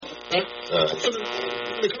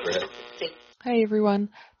Hey everyone,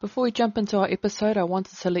 before we jump into our episode, I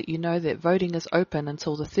wanted to let you know that voting is open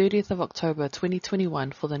until the 30th of October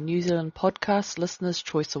 2021 for the New Zealand Podcast Listeners'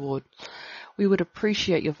 Choice Award. We would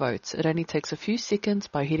appreciate your votes. It only takes a few seconds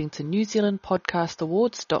by heading to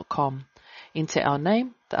newzealandpodcastawards.com. Enter our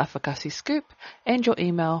name, the AFAKASI Scoop, and your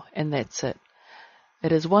email, and that's it.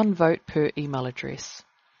 It is one vote per email address.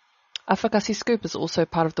 AFAKASI Scoop is also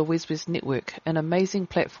part of the Wes Network, an amazing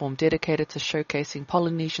platform dedicated to showcasing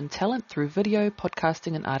Polynesian talent through video,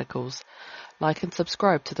 podcasting and articles. Like and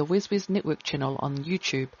subscribe to the Wes Network channel on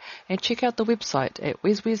YouTube and check out the website at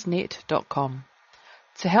wesnet.com.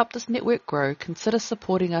 To help this network grow, consider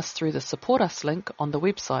supporting us through the Support Us link on the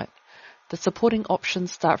website. The supporting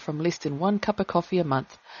options start from less than 1 cup of coffee a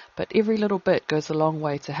month, but every little bit goes a long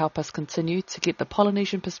way to help us continue to get the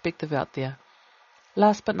Polynesian perspective out there.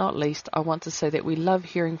 Last but not least, I want to say that we love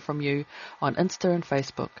hearing from you on Insta and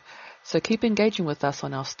Facebook, so keep engaging with us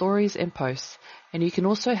on our stories and posts, and you can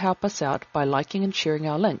also help us out by liking and sharing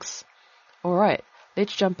our links. Alright,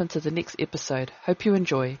 let's jump into the next episode. Hope you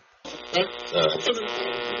enjoy.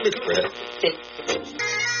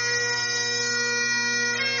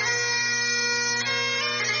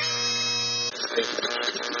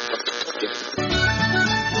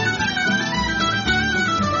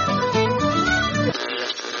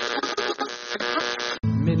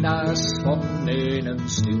 Minna's van een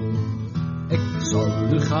stil, ik zal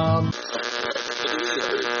gaan.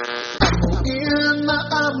 Ina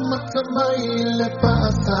amat maile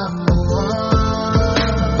pasamoa,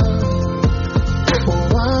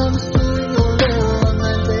 oan suyo leo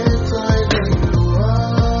na leto elua.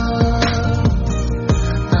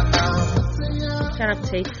 Shut up,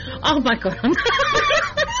 T. Oh my god.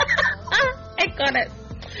 I got it.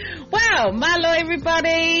 Wow, malo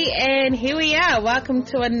everybody, and here we are. Welcome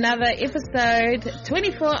to another episode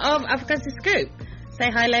 24 of AFAKASI Scoop. Say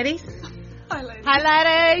hi, ladies. Hi, ladies.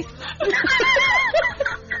 Hi, ladies.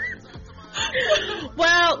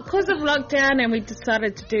 Well, because of lockdown and we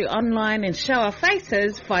decided to do online and show our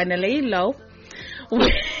faces, finally, lol. We're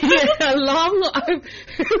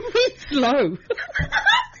slow.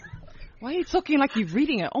 Why are you talking like you're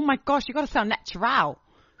reading it? Oh my gosh, you got to sound natural.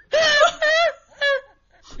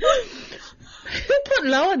 Who put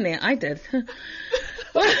low in there? I did.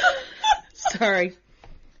 Sorry.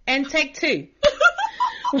 And take 2.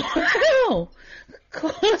 Wow.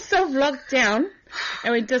 Because of lockdown,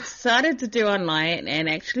 and we decided to do online and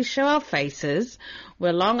actually show our faces.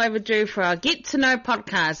 We're long overdue for our Get to Know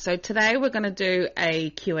podcast. So today we're going to do a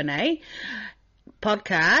Q&A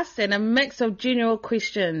podcast and a mix of general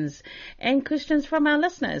questions and questions from our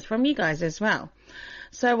listeners, from you guys as well.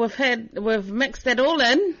 So we've mixed it all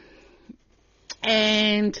in,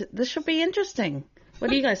 and this should be interesting.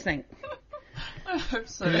 What do you guys think? I hope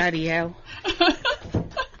so. Bloody hell.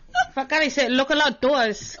 Whakari said, look a lot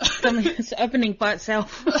doors. It's opening by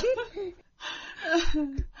itself.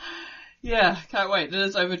 Yeah, can't wait. It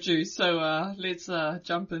is overdue. So let's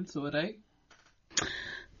jump into it, eh?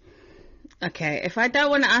 Okay, if I don't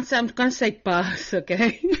want to answer, I'm going to say bus,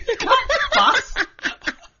 okay? Bus?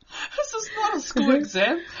 This is not a school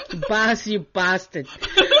exam. Bus, you bastard.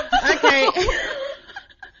 Okay.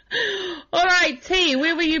 All right, T,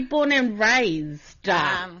 where were you born and raised?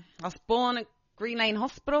 Ah. I was born at Green Lane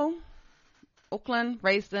Hospital, Auckland,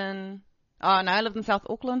 raised in... I lived in South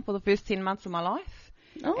Auckland for the first 10 months of my life.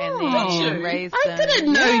 Oh, And then raised I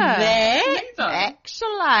didn't know that. Neither.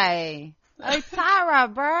 Actually. Oh, Tara,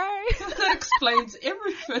 bro. That explains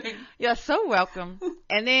everything. You're so welcome.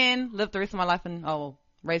 And then lived the rest of my life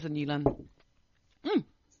raised in Newland.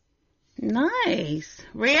 Nice.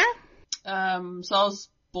 Rhea? So I was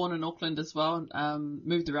born in Auckland as well.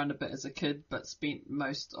 Moved around a bit as a kid, but spent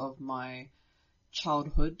most of my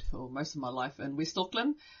childhood, or most of my life, in West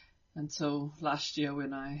Auckland until last year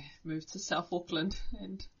when I moved to South Auckland,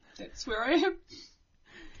 and that's where I am.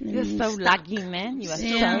 You're so lucky, man. You are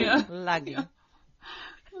so lucky. Yeah.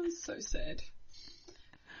 I'm so sad.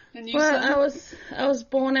 And you, well, I was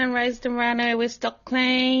born and raised in Rano, West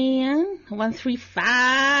Auckland,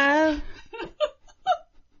 135.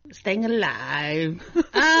 Staying alive.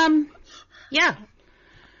 Yeah.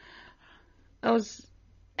 I was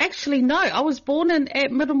born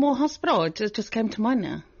at Middlemore Hospital. It just came to mind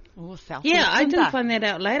now. Oh, South Yeah, I Auckland. didn't find that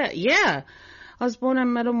out later. Yeah. I was born in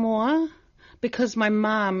Middlemore because my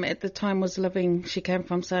mum at the time she came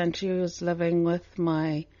from and she was living with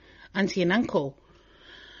my auntie and uncle.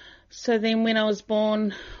 So then when I was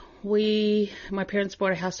born, my parents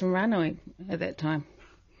bought a house in Ranui at that time.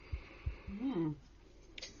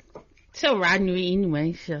 So Ranui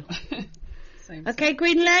anyway, so. Same. Okay,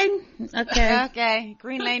 Green Lane. Okay. Okay,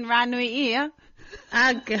 Green Lane Ranui Ia.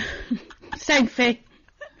 Same thing.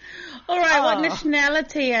 All right, what Oh.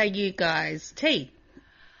 nationality are you guys? T.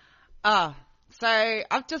 So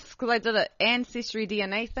I've just, because I did an ancestry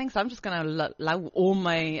DNA thing, so I'm just going to allow all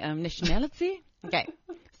my nationality. Okay,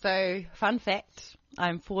 so fun fact,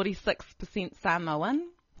 I'm 46% Samoan.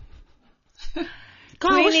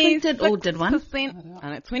 God, I wish we all did one.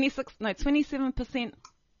 27%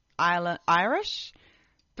 Irish,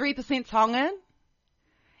 3% Tongan,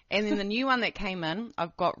 and then the new one that came in,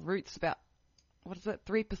 I've got roots about,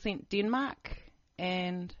 3% Denmark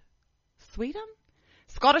and Sweden?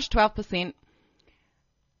 Scottish 12%,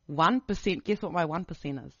 1%, guess what my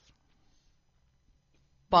 1% is?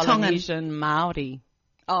 Polynesian Maori.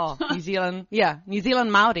 Oh, New Zealand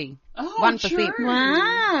Maori. Oh, 1%. true.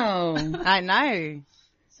 Wow. I know.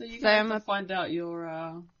 So you So have I'm to a- find out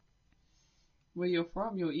your where you're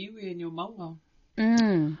from, your iwi and your maunga.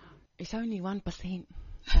 It's only 1%.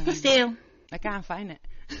 Still. I can't find it.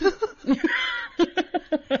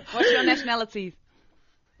 What's your nationalities?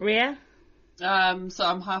 Rhea? So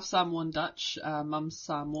I'm half Samoan Dutch. Mum's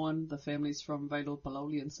Samoan. The family's from Vailor,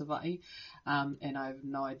 Paloli and Sava'i. And I have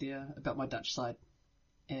no idea about my Dutch side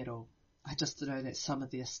at all. I just know that some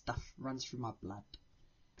of their stuff runs through my blood.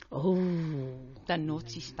 Oh. The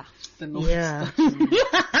naughty stuff. The naughty Yeah. stuff.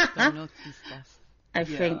 The naughty stuff. I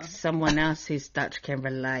think someone else who's Dutch can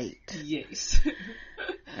relate. Yes.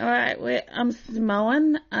 All right, I'm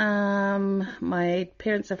Samoan. My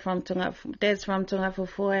parents are from Dad's from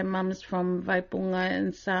Tungafufua and Mum's from Vaipunga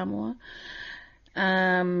in Samoa.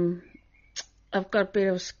 I've got a bit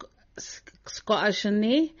of Scottish in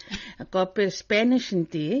there. I've got a bit of Spanish in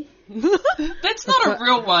there. That's not a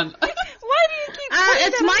real one. Why do you keep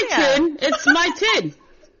It's my turn. It's my turn.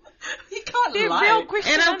 You can't They're lie. real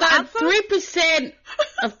question And I've got answer? 3%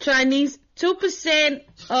 of Chinese, 2%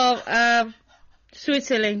 of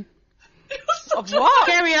Switzerland. Of what?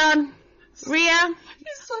 Carry on. Rhea?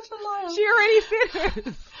 You're such a liar. She already said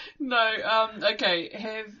hers. No, okay,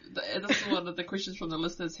 this is one of the questions from the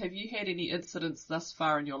listeners. Have you had any incidents thus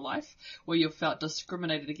far in your life where you've felt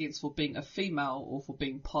discriminated against for being a female or for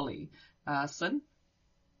being poly? Sin?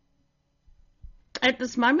 At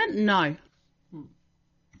this moment, no.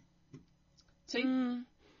 T?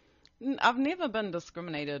 I've never been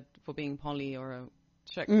discriminated for being poly or a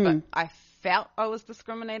chick, but I felt I was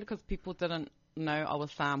discriminated because people didn't know I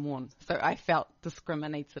was Samoan. So I felt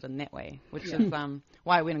discriminated in that way, which is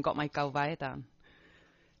why I went and got my kauwae done.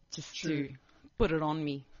 Just to put it on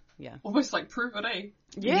me. Yeah. Almost like prove it, eh?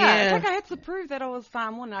 Yeah. It's like I had to prove that I was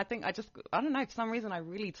Samoan. I think I don't know, for some reason I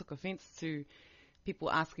really took offense to people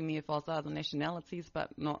asking me if I was other nationalities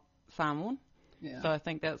but not Samoan. Yeah. So I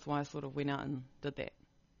think that's why I sort of went out and did that.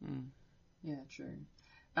 Yeah, true.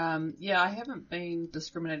 I haven't been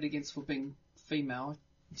discriminated against for being female.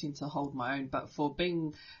 I tend to hold my own, but for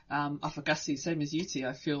being AFAKASI, same as you, T,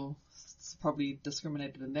 I feel it's probably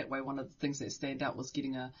discriminated in that way. One of the things that stand out was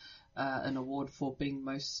getting an award for being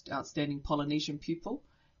most outstanding Polynesian pupil,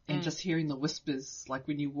 and just hearing the whispers like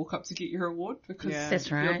when you walk up to get your award, because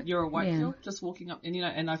That's right. you're a white girl just walking up, and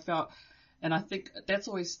and I felt, and I think that's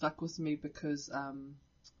always stuck with me because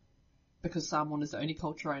Samoan is the only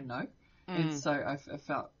culture I know. And so I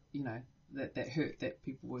felt, that hurt that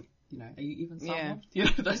people would, are you even Samoan?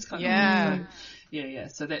 Those kind of things. Yeah.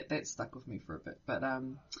 So that stuck with me for a bit. But,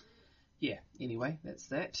 anyway, that's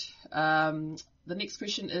that. The next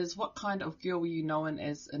question is, what kind of girl were you known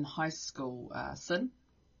as in high school, Sin?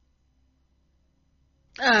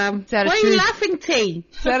 Why that a are you truth? laughing, T?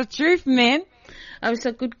 Is that the truth, man? I was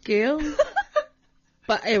a good girl.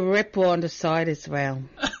 But a rebel on the side as well.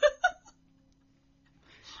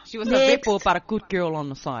 She was a Next. rebel, but a good girl on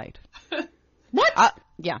the side. What?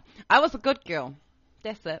 Yeah, I was a good girl.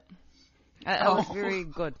 That's it. I was very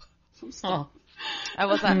good. Oh. I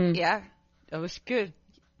was it was good.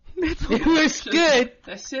 It was good.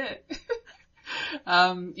 That's it.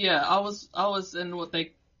 I was in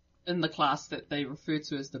in the class that they refer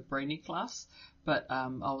to as the brainy class, but I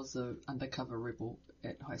was a undercover rebel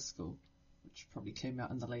at high school, which probably came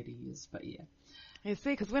out in the later years, but yeah. You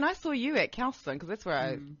see, because when I saw you at Kelston, because that's where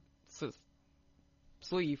I sort of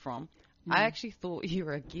saw you from, I actually thought you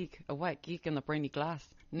were a white geek in the brainy class.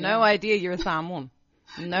 No idea you're a Samoan.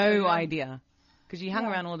 No idea. Because you hung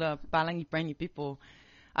around all the Balangi brainy people.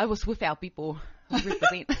 I was with our people.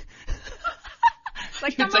 100%.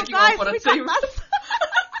 Like, You're come on, taking guys, off on a we got team. this.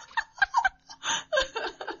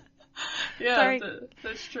 Yeah, Sorry.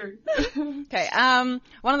 that's true. Okay,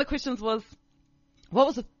 one of the questions was, what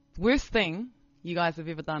was the worst thing you guys have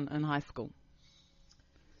ever done in high school?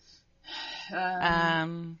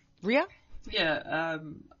 Rhea? Yeah, I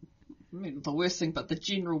mean, the worst thing, but the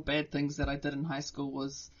general bad things that I did in high school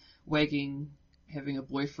was wagging, having a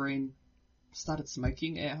boyfriend, started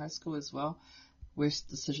smoking at high school as well. Worst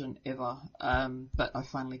decision ever. But I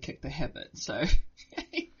finally kicked the habit, so.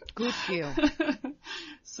 Good for you.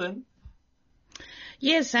 Sin?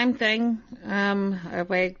 Yeah, same thing. I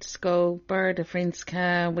wagged school, borrowed a friend's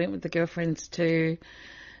car, went with the girlfriends to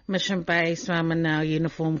Mission Bay, swam in our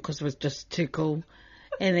uniform because it was just too cool,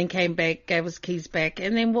 and then came back, gave us keys back,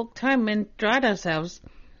 and then walked home and dried ourselves.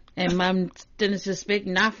 And Mum didn't suspect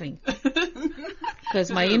nothing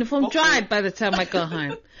because my uniform dried by the time I got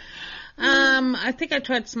home. I think I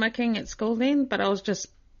tried smoking at school then, but I was just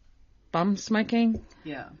bum smoking.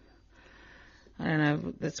 Yeah. I don't know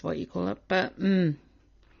if that's what you call it, but thank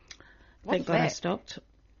God I stopped.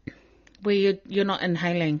 Where you're not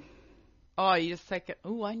inhaling. Oh, you just take it.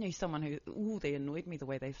 Oh, I knew someone who, they annoyed me the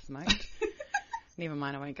way they smoked. Never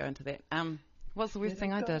mind, I won't go into that. What's the worst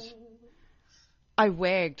thing I did? I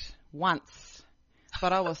wagged once,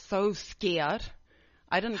 but I was so scared.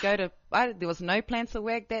 I didn't go to, there was no plans to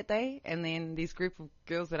wag that day, and then this group of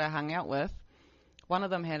girls that I hung out with, one of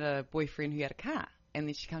them had a boyfriend who had a car, and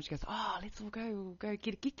then she goes, oh, let's all go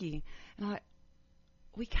get a kiki. And I'm like,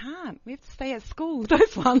 we can't. We have to stay at school,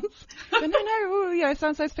 those ones. But no,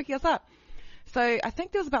 so-and-so's picking us up. So I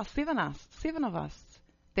think there was about seven of us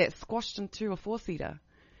that squashed into a four-seater.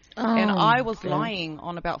 Oh, And I was lying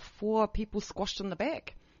on about 4 people squashed in the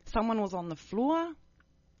back. Someone was on the floor.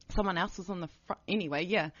 Someone else was on the front. Anyway,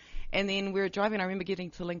 yeah. And then we were driving. I remember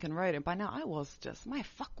getting to Lincoln Road. And by now I was just, my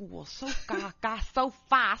whaku was so so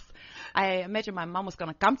fast. I imagine my mum was going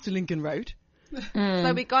to come to Lincoln Road.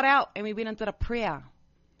 So we got out and we went and did a prayer.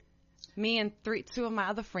 Me and 2 of my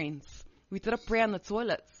other friends. We did a prayer in the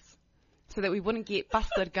toilets so that we wouldn't get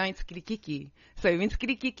busted going to Kirikiki. So we went to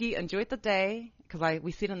Kirikiki, enjoyed the day, because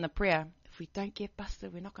we said in the prayer, if we don't get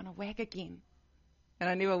busted, we're not going to wag again. And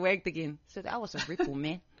I never wagged again. So that was a ripple,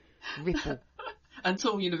 man. Ripple.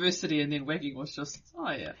 Until university, and then wagging was just,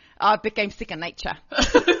 oh yeah. It became second nature.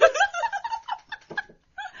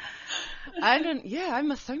 I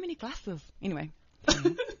missed so many classes. Anyway.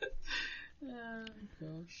 Oh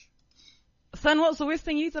gosh. Son, what's the worst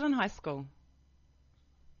thing you did in high school?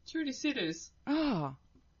 Trudy Setters. Oh.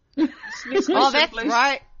 Next Oh, question, that's please.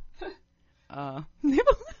 right.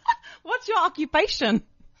 What's your occupation?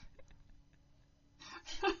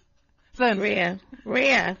 Son.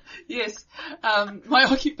 Rhea. Yes, my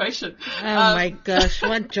occupation. Oh my gosh,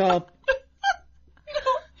 what job.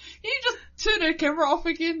 You just turn her camera off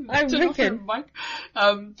again. I Turn off her reckon. mic.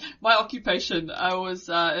 My occupation, I was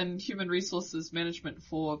in human resources management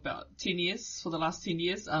for about 10 years, for the last 10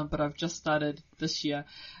 years, but I've just started this year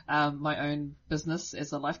my own business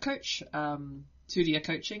as a life coach, Turia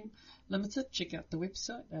Coaching Limited. Check out the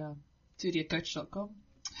website, turiacoach.com.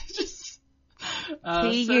 Just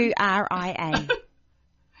Turia.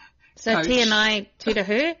 So Coach. T and I tutor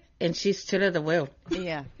her, and she's tutor the world.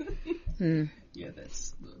 Yeah. Yeah,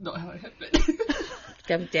 that's not how it happened.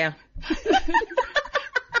 Come down.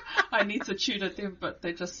 I need to tutor them, but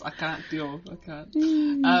I can't deal. I can't.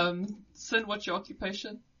 Sin, what's your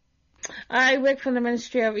occupation? I work for the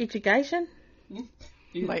Ministry of Education.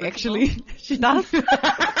 Like, actually, she does.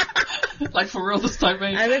 Like for real this time,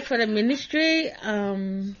 mate. I work for the ministry.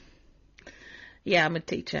 Yeah, I'm a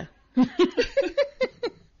teacher.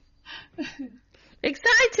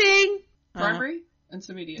 Exciting. Primary?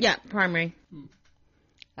 Intermediate? Yeah, primary.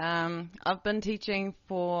 I've been teaching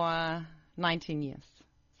for 19 years,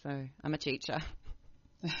 so I'm a teacher.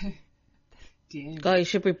 Damn. God, you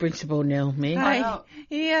should be principal now, me. Wow.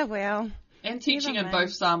 Yeah, well. And teaching in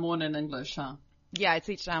both Samoan and English, huh? Yeah, I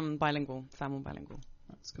teach bilingual, Samoan bilingual.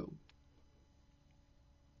 That's cool.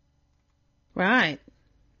 Right.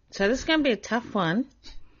 So this is going to be a tough one.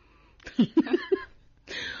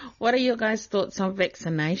 What are your guys' thoughts on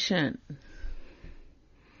vaccination?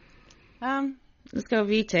 Let's go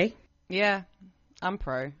with you, T. Yeah, I'm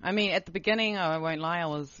pro. I mean, at the beginning, I won't lie, I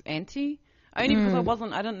was anti. Only because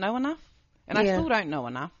I didn't know enough. And I still don't know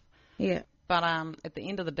enough. Yeah. But at the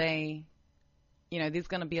end of the day, there's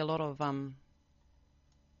going to be a lot of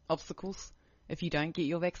obstacles if you don't get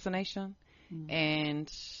your vaccination.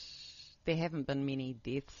 And there haven't been many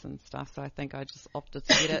deaths and stuff, so I think I just opted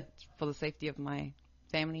to get it for the safety of my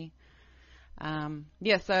family.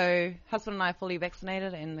 So husband and I are fully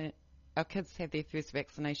vaccinated, and our kids have their first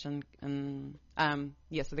vaccination, and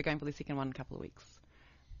so they're going for their second one in a couple of weeks.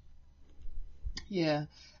 Yeah.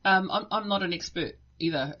 I'm not an expert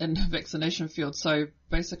either in the vaccination field. So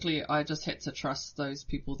basically I just had to trust those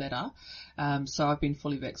people that are. So I've been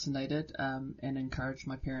fully vaccinated, and encourage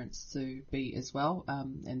my parents to be as well.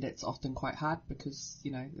 And that's often quite hard because,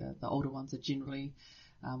 the older ones are generally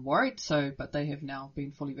worried. But they have now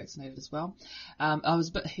been fully vaccinated as well. I was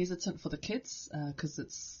a bit hesitant for the kids, cause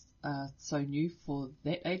it's, so new for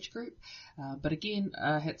that age group. But again,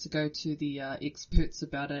 I had to go to the experts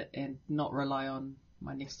about it and not rely on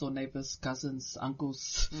my next door neighbour's cousin's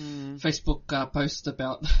uncle's Facebook post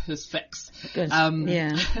about his facts.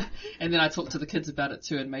 Yeah. And then I talked to the kids about it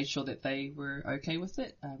too and made sure that they were okay with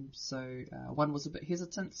it. So one was a bit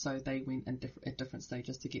hesitant, so they went at different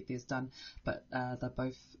stages to get theirs done. But they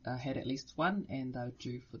both had at least one, and they're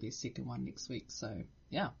due for their second one next week. So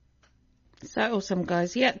yeah. So awesome,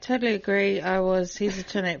 guys. Yeah, totally agree. I was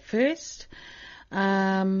hesitant at first.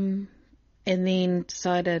 And then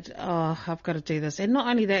decided, I've got to do this. And not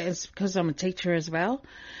only that, it's because I'm a teacher as well.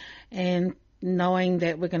 And knowing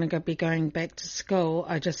that we're going to be going back to school,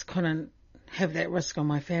 I just couldn't have that risk on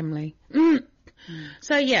my family.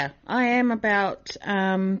 So yeah, I am about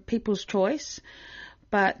people's choice.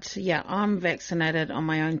 But yeah, I'm vaccinated on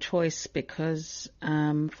my own choice because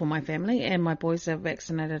for my family, and my boys are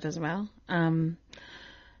vaccinated as well.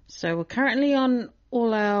 So we're currently on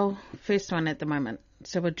all our first one at the moment.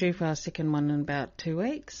 So we're due for our second one in about 2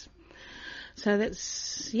 weeks. So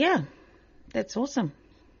that's awesome.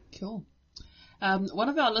 Cool. One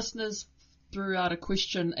of our listeners threw out a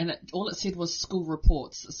question, and all it said was school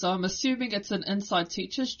reports. So I'm assuming it's an inside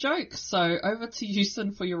teacher's joke. So over to you,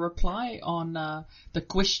 Sin, for your reply on the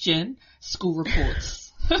question, school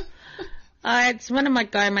reports. It's one of my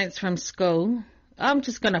guy mates from school. I'm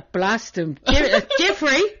just going to blast him.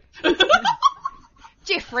 Jeffrey.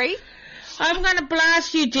 Jeffrey. I'm going to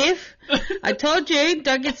blast you, Jeff. I told you,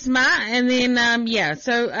 don't get smart. And then,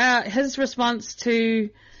 so his response to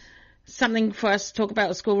something for us to talk about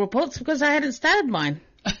with school reports, because I hadn't started mine.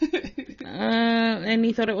 And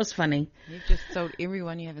he thought it was funny. You've just told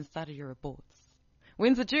everyone you haven't started your reports.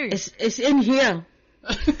 When's it due? It's in here.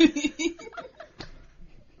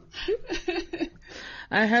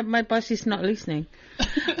 I hope my boss is not listening.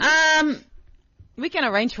 We can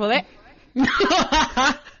arrange for that.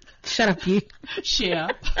 Shut up, you. Share.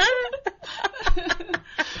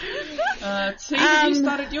 T, have you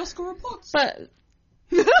started your school reports? But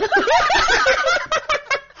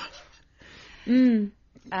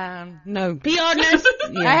no. Be honest.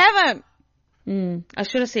 Yeah. I haven't. I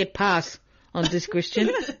should have said pass on this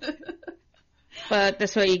question. But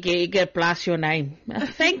that's what you get. You get to blast your name.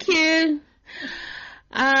 Thank you.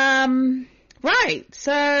 Right.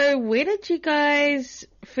 So where did you guys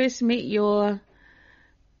first meet your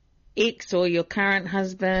ex or your current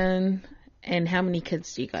husband, and how many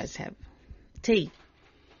kids do you guys have? T.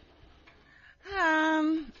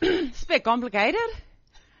 It's a bit complicated.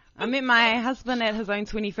 I met my husband at his own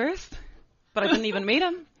 21st, but I didn't even meet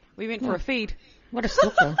him. We went for a feed. What a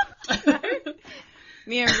stalker.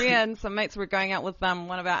 Me and Rhea and some mates were going out with one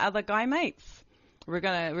of our other guy mates. We were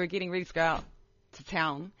getting ready to go out to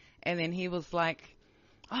town, and then he was like,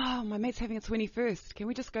 "Oh, my mate's having a 21st. Can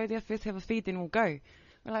we just go there first, have a feed, then we'll go?"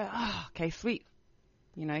 We're like, "Oh, okay, sweet.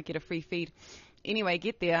 Get a free feed." Anyway,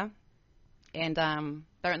 get there, and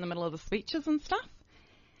they're in the middle of the speeches and stuff.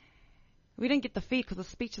 We didn't get the feed because the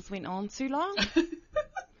speeches went on too long.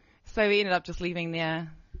 So we ended up just leaving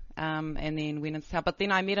there, and then went into town. But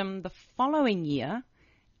then I met him the following year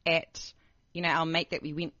at, our mate that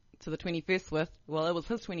we went to the 21st with. Well, it was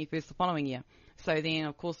his 21st the following year. So then,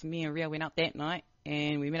 of course, me and Rhea went out that night,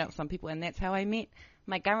 and we met up with some people, and that's how I met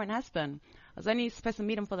my current husband. I was only supposed to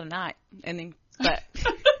meet him for the night, but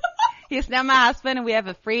he's now my husband, and we have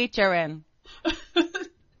a 3 children.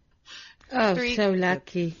 Oh, so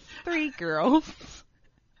lucky. 3 girls.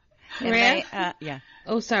 Rhea? Yeah.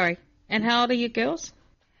 Oh, sorry. And how old are your girls?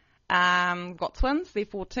 Got twins. They're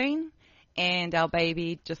 14, and our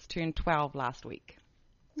baby just turned 12 last week.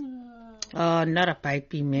 Oh, not a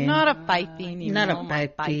baby, man. Not a baby anymore. Not a my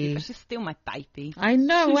baby. But she's still my baby. I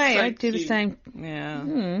know, She's way. so I do the cute. same.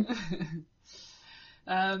 Yeah.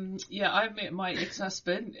 I met my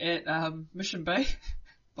ex-husband at Mission Bay.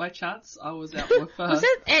 By chance, I was out with Was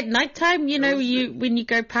it at night time, when you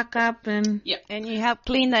go pack up and... Yeah. And you help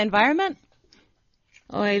clean the environment?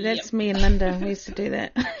 Oh, hey, that's me and Linda. We used to do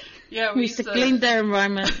that. Yeah, we used to clean the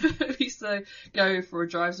environment. We used to go for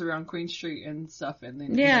drives around Queen Street and stuff, and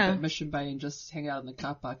then end up at Mission Bay and just hang out in the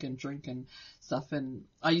car park and drink and stuff. And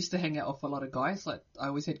I used to hang out with a lot of guys. Like, I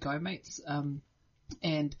always had guy mates.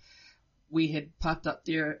 And we had parked up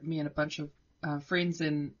there, me and a bunch of friends,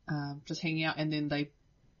 and just hanging out. And then they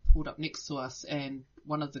pulled up next to us, and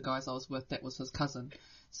one of the guys I was with, that was his cousin.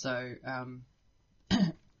 So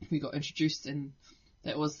we got introduced, and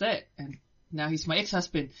that was that. And now he's my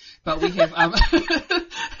ex-husband. But we have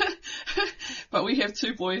but we have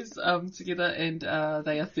 2 boys together, and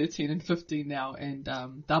they are 13 and 15 now, and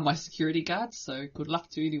they're my security guards. So good luck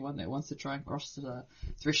to anyone that wants to try and cross the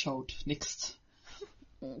threshold next.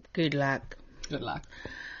 Good luck. Good luck.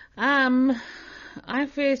 I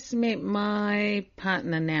first met my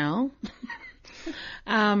partner now,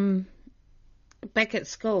 back at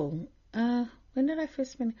school. When did I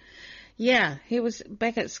first meet him? Yeah, he was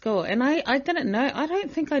back at school, and I didn't know. I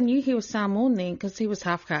don't think I knew he was Samoan then, because he was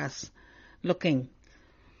half caste looking,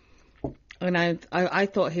 and I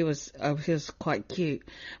thought he was quite cute,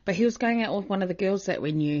 but he was going out with one of the girls that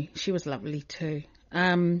we knew. She was lovely too.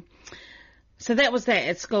 So that was that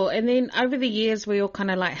at school, and then over the years we all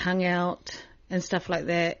kind of like hung out and stuff like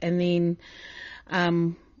that, and then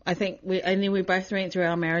I think we both went through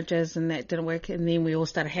our marriages, and that didn't work, and then we all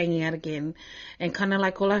started hanging out again, and kind of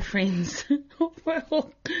like all our friends were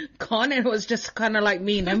all gone, and it was just kind of like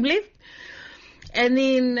me and him left, and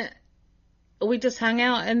then we just hung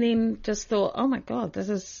out, and then just thought, oh my God, this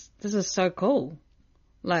is so cool,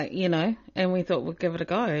 like, you know, and we thought we'd give it a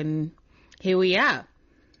go, and here we are.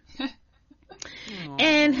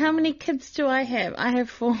 And how many kids do I have? I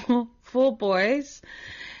have four boys,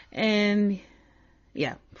 and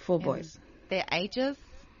yeah, 4 boys. Their ages?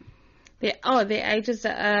 Their ages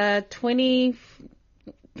are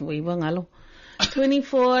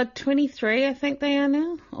 24, 23, I think they are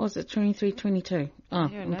now. Or is it 23, 22? Oh,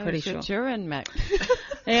 I'm pretty sure. Children, Mac.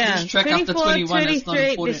 Yeah, Just track 24, after 21, 23, it's not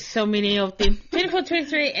important. there's so many of them. 24,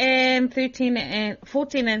 23, and 13, and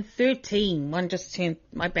 14 and 13.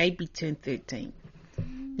 My baby turned 13.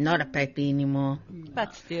 Not a baby anymore.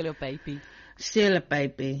 But still a baby. Still a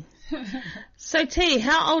baby. So, T,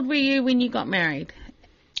 how old were you when you got married?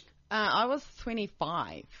 I was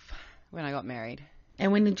 25 when I got married.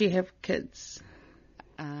 And when did you have kids?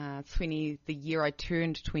 The year I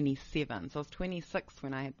turned 27. So I was 26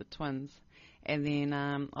 when I had the twins. And then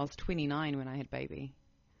I was 29 when I had baby.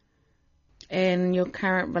 And your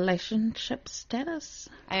current relationship status?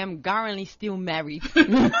 I am currently still married.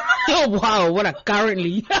 Oh, wow, what a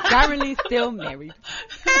currently. Currently still married.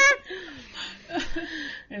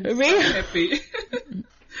 And so happy.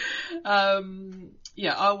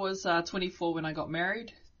 Yeah, I was 24 when I got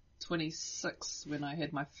married, 26 when I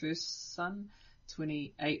had my first son,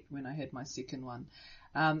 28 when I had my second one.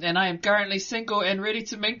 And I am currently single and ready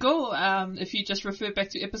to mingle. If you just refer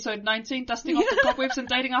back to episode 19, Dusting Off the Cobwebs and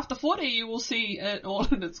Dating After 40, you will see it all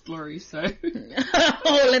in its glory. So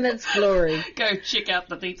all in its glory. Go check out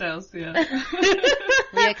the details there.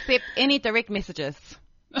 We accept any direct messages.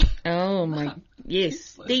 Oh my,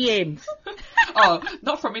 yes, DMs. Oh,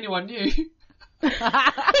 not from anyone new.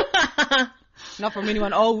 Not from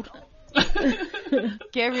anyone old.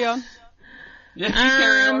 Carry on. Yeah, you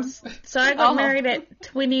carry on. So I got married at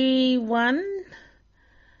 21,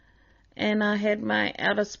 and I had my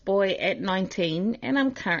eldest boy at 19, and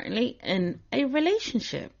I'm currently in a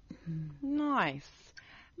relationship. Nice.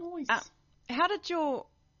 How did your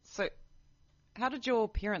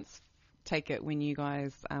parents take it when you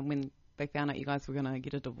guys when they found out you guys were gonna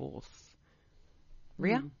get a divorce?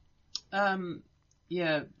 Ria?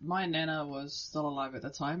 Yeah, my nana was still alive at the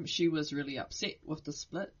time. She was really upset with the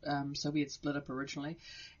split. So we had split up originally,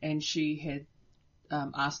 and she had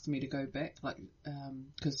asked me to go back, like,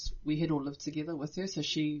 because we had all lived together with her, so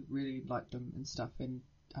she really liked him and stuff. And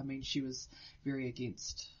I mean, she was very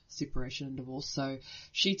against separation and divorce, so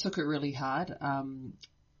she took it really hard.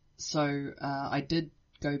 So I did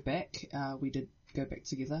go back. We did go back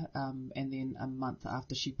together, and then a month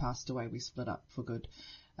after she passed away, we split up for good.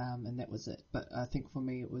 And that was it. But I think for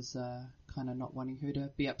me it was kind of not wanting her to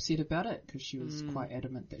be upset about it, because she was quite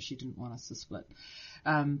adamant that she didn't want us to split.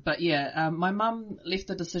 But yeah, my mum left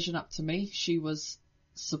the decision up to me. She was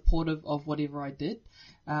supportive of whatever I did.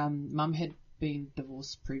 Mum had been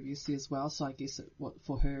divorced previously as well, so I guess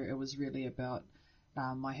for her it was really about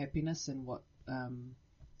my happiness and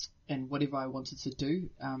whatever I wanted to do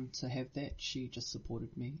to have that. She just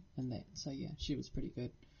supported me in that. So yeah, she was pretty good.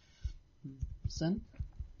 Sin?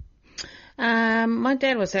 My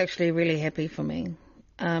dad was actually really happy for me.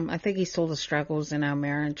 I think he saw the struggles in our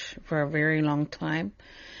marriage for a very long time,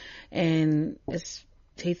 and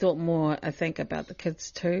he thought more, I think, about the kids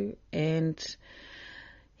too, and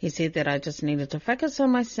he said that I just needed to focus on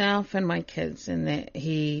myself and my kids, and that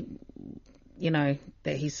he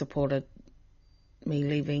supported me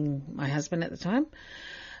leaving my husband at the time.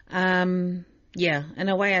 Yeah, in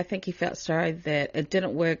a way I think he felt sorry that it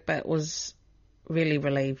didn't work, but was really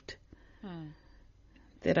relieved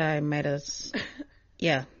that I made us,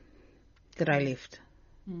 that I left.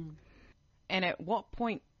 And at what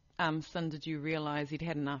point, Sin, did you realise you'd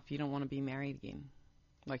had enough? You don't want to be married again?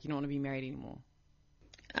 Like, you don't want to be married anymore?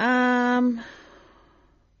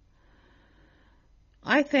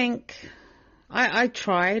 I think I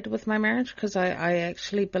tried with my marriage because I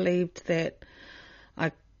actually believed that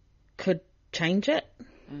I could change it.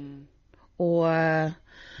 Or I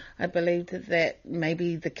believed that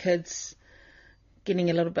maybe the kids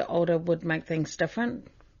getting a little bit older would make things different.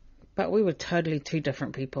 But we were totally two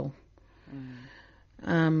different people.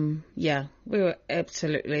 We were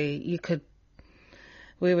absolutely,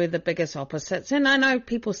 we were the biggest opposites. And I know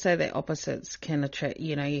people say that opposites can attract,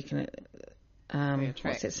 you can,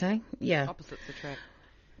 what's that saying? Yeah. Opposites attract.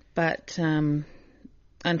 But,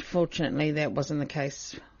 unfortunately that wasn't the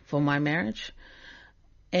case for my marriage.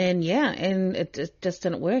 And it just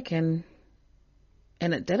didn't work and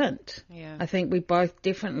it didn't. Yeah. I think we both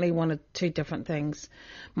definitely wanted two different things.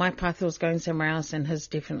 My path was going somewhere else and his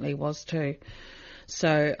definitely was too.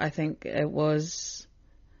 So I think it was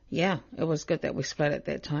good that we split at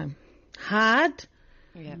that time. Hard.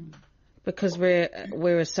 Yeah. Because we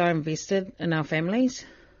were so invested in our families.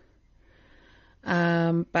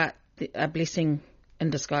 But a blessing in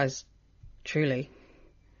disguise, truly.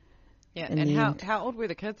 Yeah. In And the how old were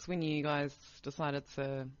the kids when you decided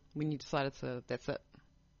to, that's it?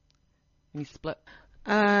 When you split?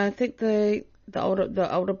 I think the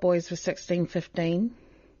older boys were 16, 15.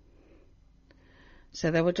 So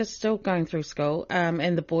they were just still going through school.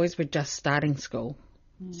 And the boys were just starting school,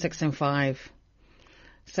 6 and 5.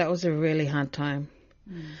 So it was a really hard time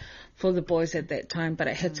for the boys at that time, but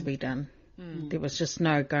it had to be done. There was just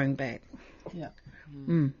no going back. Yeah.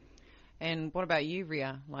 And what about you,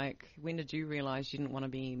 Ria? Like, when did you realise you didn't want to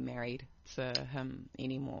be married to him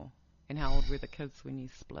anymore? And how old were the kids when you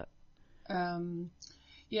split? I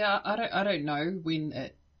don't know when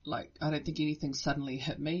it, like, I don't think anything suddenly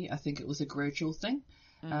hit me. I think it was a gradual thing.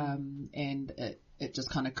 And it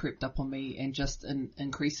just kind of crept up on me, and just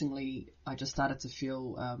increasingly I just started to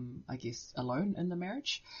feel, I guess, alone in the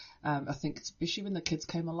marriage. I think especially when the kids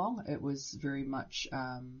came along, it was very much,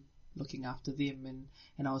 looking after them,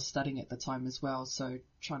 and I was studying at the time as well. So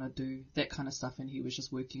trying to do that kind of stuff, and he was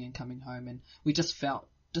just working and coming home, and we just felt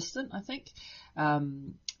distant, I think.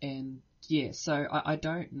 So I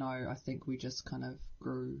don't know. I think we just kind of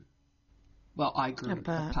grew. Well, I grew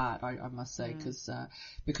apart, I must say,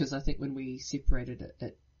 because I think when we separated,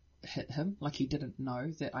 it hit him. Like, he didn't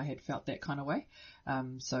know that I had felt that kind of way.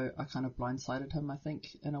 So I kind of blindsided him, I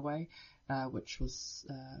think, in a way, which was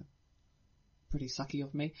pretty sucky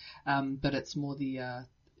of me. But it's more the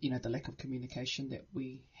lack of communication that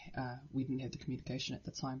we didn't have the communication at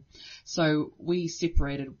the time. So we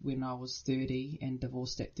separated when I was 30 and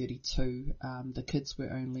divorced at 32. The kids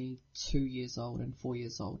were only 2 years old and 4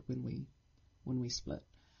 years old when we split.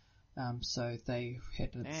 So they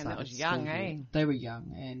hadn't started that was young, school eh? yet. They were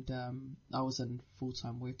young, and I was in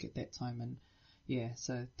full-time work at that time, and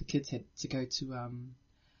so the kids had to go to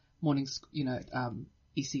morning school,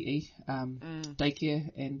 ECE,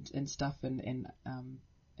 daycare and stuff, and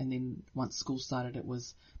then once school started, it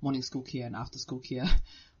was morning school care and after school care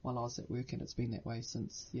while I was at work, and it's been that way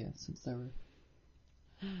since they were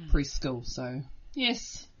preschool. So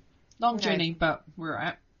yes, long journey, but we're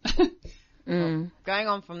at. Well, going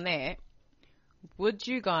on from there, would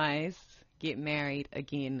you guys get married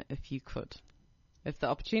again if you could? If the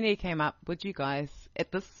opportunity came up, would you guys,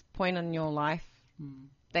 at this point in your life,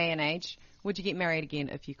 day and age, would you get married again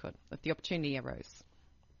if you could, if the opportunity arose?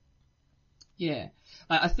 Yeah,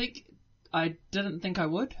 I think I didn't think I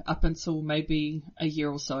would up until maybe a year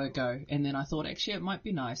or so ago, and then I thought actually it might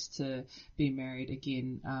be nice to be married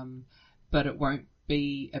again, but it won't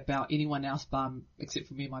be about anyone else except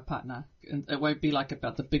for me and my partner. And it won't be like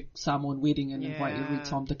about the big Samoan wedding and invite every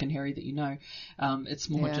Tom, Dick and Harry that you know. It's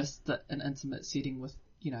more just an intimate setting with,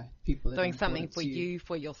 people that doing something for you,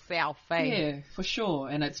 for yourself, eh? Yeah, for sure.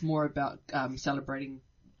 And it's more about celebrating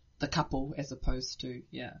the couple as opposed to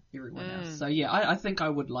everyone else. So I think I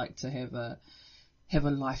would like to have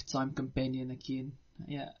a lifetime companion again.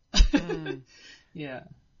 Yeah. Yeah.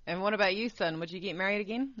 And what about you, son? Would you get married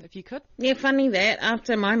again if you could? Yeah, funny that.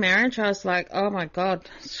 After my marriage, I was like, oh my God,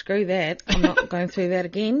 screw that. I'm not going through that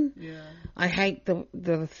again. Yeah. I hate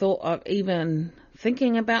the thought of even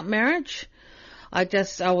thinking about marriage. I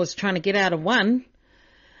was trying to get out of one,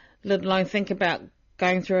 let alone think about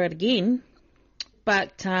going through it again.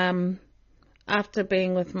 But after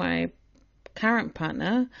being with my current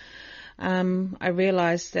partner, I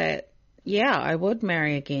realized that, I would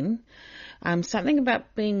marry again. something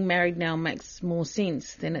about being married now makes more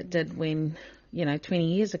sense than it did when,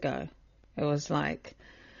 20 years ago. It was like,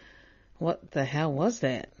 what the hell was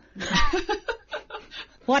that?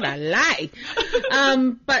 What a lie.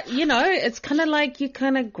 But, it's kind of like you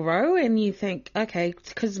kind of grow and you think, okay,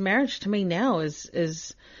 because marriage to me now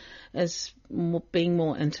is more, being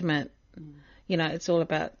more intimate. It's all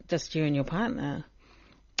about just you and your partner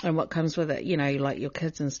and what comes with it, like your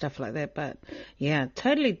kids and stuff like that. But yeah,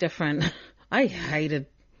 totally different. I hated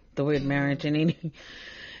the word marriage and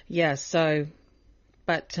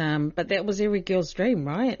but that was every girl's dream,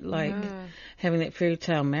 right? Like having that fairy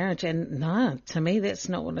tale marriage. And no, to me, that's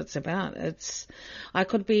not what it's about. I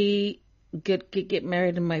could get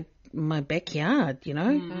married in my backyard,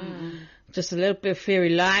 just a little bit of fairy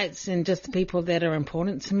lights and just the people that are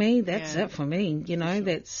important to me. That's it for me,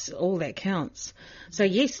 that's all that counts. So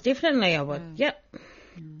yes, definitely I would. Yep.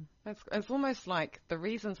 It's almost like the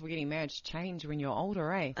reasons we're getting married change when you're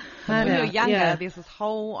older, eh? Harder, when you're younger, yeah. there's this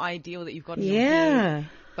whole ideal that you've got in your head.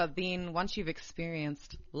 But then once you've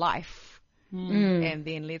experienced life, and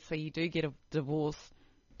then let's say you do get a divorce,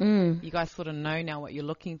 you guys sort of know now what you're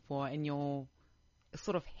looking for, and you're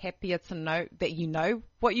sort of happier to know that you know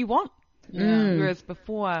what you want. Whereas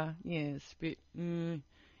before, it's a bit,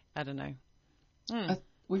 I don't know.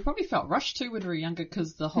 We probably felt rushed too when we were younger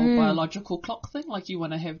because the whole biological clock thing, like you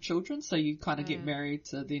want to have children, so you kind of get married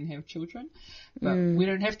to then have children. But we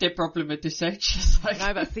don't have that problem at this age.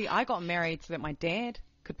 No, but see, I got married so that my dad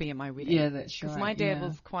could be at my wedding. Yeah, that's right. Because my dad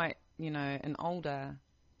was quite, an older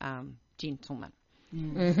gentleman.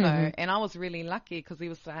 So, and I was really lucky because he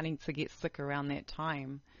was starting to get sick around that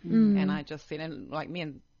time. And I just said, and like me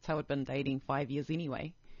and Tao had been dating 5 years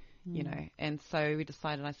anyway, and so we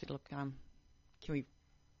decided, I said, look, can we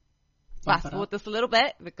fast forward this a little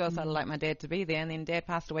bit because I'd like my dad to be there, and then Dad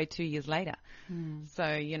passed away 2 years later. So,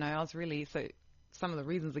 I was really, some of the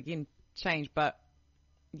reasons again changed, but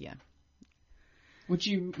yeah. Would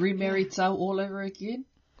you remarry Tao all over again?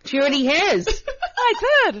 She already has.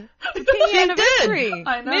 I did. The 10-year anniversary.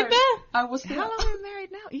 I know. Remember? I was How long are we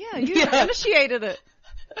married now? Yeah, you initiated it.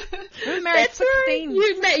 We were married 16.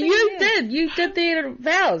 You did their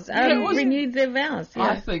vows. Renewed their vows. Yeah.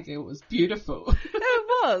 I think it was beautiful.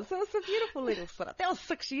 It was a beautiful little setup. That was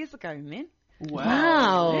 6 years ago, man.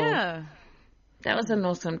 Wow. Yeah. That was an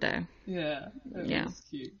awesome day. Yeah. That was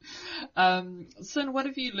cute. Sin, what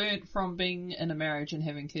have you learned from being in a marriage and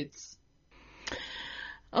having kids?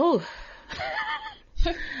 Oh.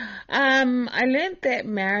 I learned that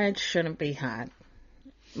marriage shouldn't be hard.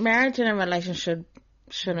 Marriage and a relationship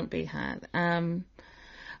shouldn't be hard.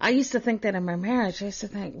 I used to think that in my marriage. I used to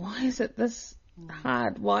think, why is it this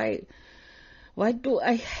hard? Why do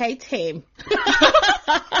I hate him?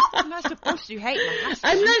 I'm not supposed to hate my husband.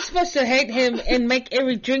 I'm not supposed to hate him and make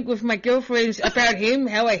every drink with my girlfriends about him,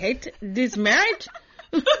 how I hate this marriage.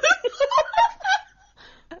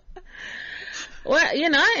 Well,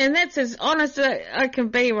 and that's as honest as I can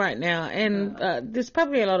be right now. And there's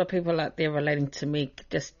probably a lot of people out there relating to me.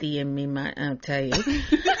 Just DM me, mate, I'll tell you.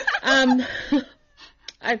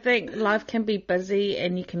 I think life can be busy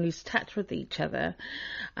and you can lose touch with each other.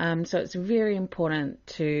 So it's very important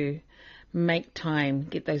to make time,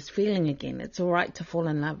 get those feeling again. It's all right to fall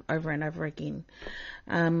in love over and over again.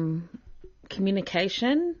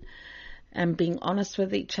 Communication and being honest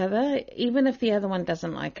with each other, even if the other one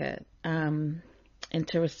doesn't like it. And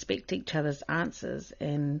to respect each other's answers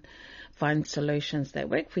and find solutions that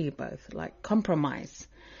work for you both, like compromise.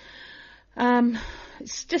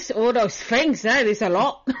 It's just all those things, there's a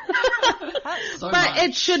lot. But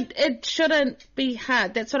it shouldn't be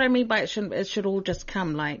hard. That's what I mean by it should all just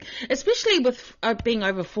come, like, especially with being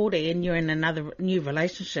over 40 and you're in another new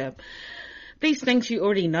relationship. These things you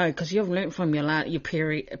already know because you've learned from your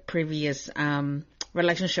previous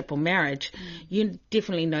relationship or marriage. You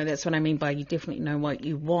definitely know. That's what I mean by you definitely know what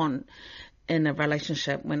you want in a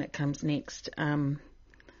relationship when it comes next.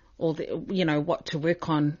 Or what to work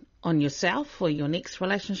on yourself or your next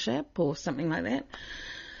relationship or something like that.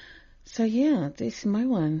 So yeah, this is my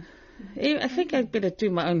one. I think I'd better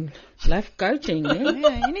do my own life coaching. Yeah,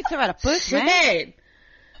 you need to write a book, man.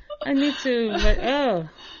 I need to.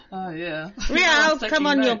 Oh, yeah. Yeah, I'll come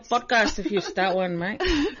on your podcast if you start one, mate.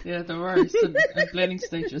 Yeah, don't worry. It's in planning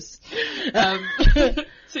stages.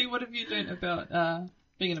 See, what have you learned about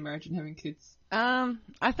being in a marriage and having kids? I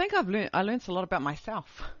think I learned a lot about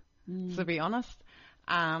myself, to be honest.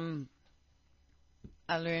 I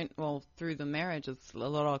learned, through the marriage, it's a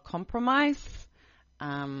lot of compromise,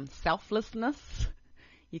 selflessness.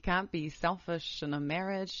 You can't be selfish in a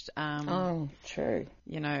marriage. True.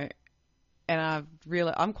 And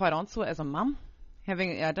I'm quite onto it as a mum. I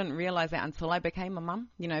didn't realize that until I became a mum,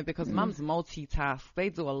 because mums multitask. They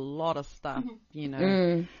do a lot of stuff,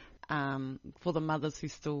 for the mothers who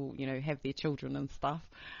still, have their children and stuff.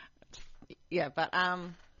 Yeah, but,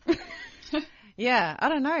 yeah, I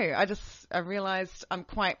don't know. I realized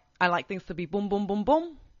I like things to be boom, boom, boom,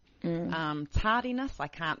 boom. Tardiness, I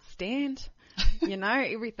can't stand.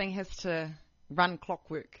 Everything has to run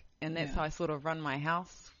clockwork, and that's how I sort of run my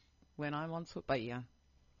house when I want to. But yeah,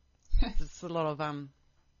 it's a lot of,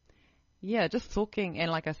 just talking. And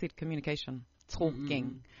like I said, communication,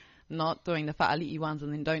 talking, not doing the fa'ali'i ones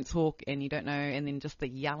and then don't talk and you don't know. And then just the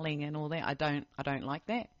yelling and all that. I don't like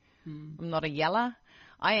that. I'm not a yeller.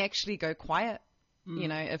 I actually go quiet,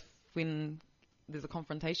 when there's a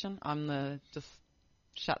confrontation, I'm just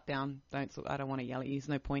shut down. Don't talk. I don't want to yell at you. There's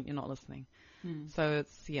no point. You're not listening. So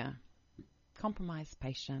it's, compromise,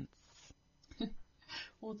 patience.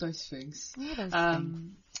 All those things.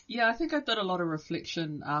 Yeah, I think I did a lot of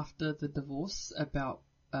reflection after the divorce about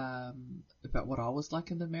what I was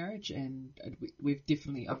like in the marriage, and I've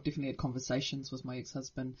definitely had conversations with my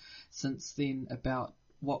ex-husband since then about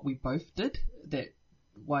what we both did,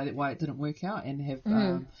 why it didn't work out, and have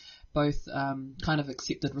both kind of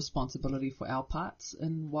accepted responsibility for our parts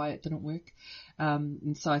and why it didn't work.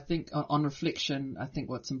 And so I think on reflection, I think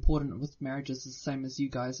what's important with marriages is the same as you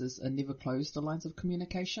guys, is never close the lines of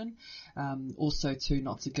communication. Also to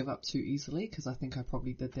not to give up too easily, because I think I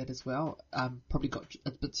probably did that as well. Probably got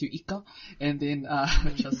a bit too ika, and then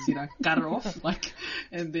just cut it off,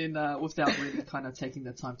 and then without really kind of taking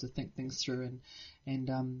the time to think things through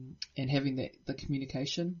and having the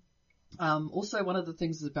communication. Also, one of the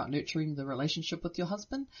things is about nurturing the relationship with your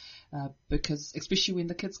husband, because especially when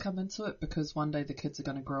the kids come into it, because one day the kids are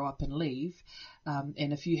going to grow up and leave, and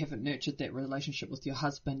if you haven't nurtured that relationship with your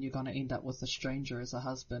husband, you're going to end up with a stranger as a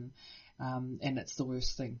husband, and it's the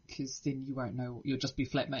worst thing, because then you won't know, you'll just be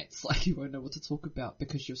flatmates, you won't know what to talk about,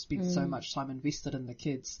 because you've spent so much time invested in the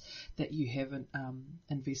kids that you haven't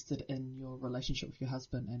invested in your relationship with your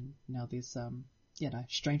husband, and now there's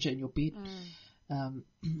stranger in your bed.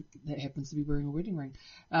 That happens to be wearing a wedding ring.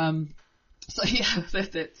 So yeah,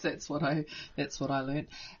 that's what I learned.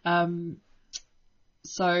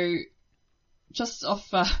 So just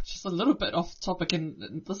a little bit off topic,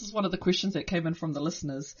 and this is one of the questions that came in from the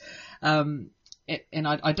listeners. And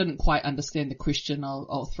I didn't quite understand the question.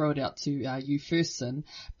 I'll throw it out to you first, Sin.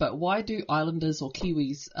 But why do Islanders or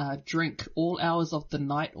Kiwis drink all hours of the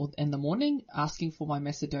night and the morning, asking for my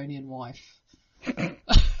Macedonian wife?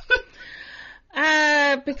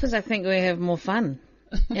 Because I think we have more fun.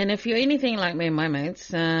 And if you're anything like me and my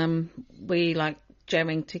mates, we like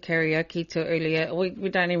jamming to karaoke till earlier. We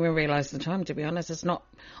don't even realise the time, to be honest. It's not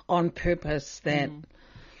on purpose that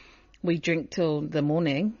we drink till the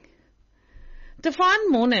morning.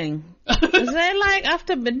 Define morning. Is that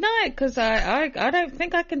after midnight? Because I don't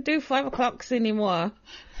think I can do 5 o'clocks anymore.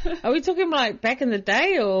 Are we talking back in the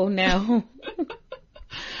day or now?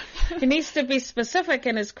 He needs to be specific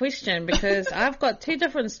in his question, because I've got 2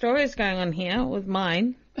 different stories going on here with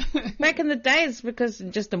mine. Back in the days, because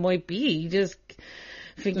just a moi beer, you just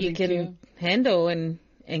think you can handle and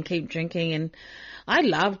keep drinking. And I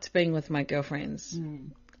loved being with my girlfriends.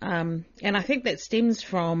 And I think that stems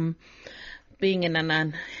from being in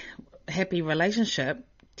an unhappy relationship.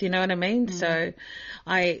 Do you know what I mean? So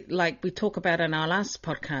we talk about in our last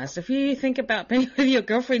podcast, if you think about being with your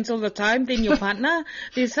girlfriends all the time, then your partner,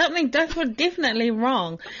 there's something definitely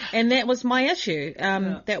wrong. And that was my issue.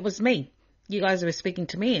 That was me. You guys were speaking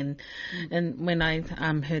to me, and when I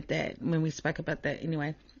heard that, when we spoke about that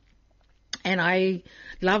anyway. And I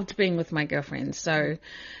loved being with my girlfriends. So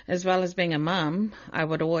as well as being a mum, I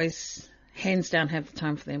would always, hands down, have the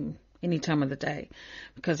time for them any time of the day,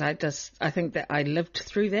 because I think that I lived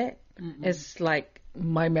through that. It's like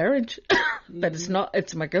my marriage, but it's not,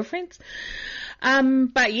 it's my girlfriend's.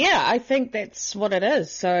 But yeah, I think that's what it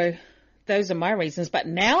is. So those are my reasons. But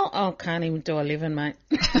now I can't even do 11, mate.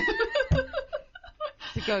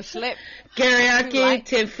 To go sleep. Karaoke,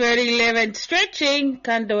 10:30, 11, stretching,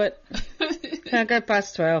 can't do it. Can't go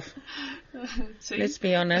past 12. Let's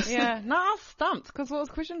be honest. Yeah, no, I was stumped, because what was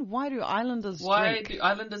the question? Why do Islanders drink? Why do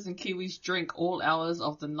Islanders and Kiwis drink all hours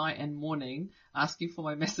of the night and morning, asking for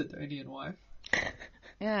my Macedonian wife?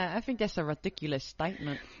 Yeah, I think that's a ridiculous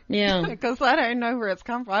statement. Yeah. Because I don't know where it's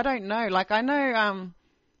come from. I don't know. I know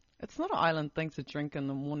it's not an island thing to drink in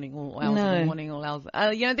the morning, all hours of the morning, all hours.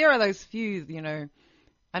 There are those few,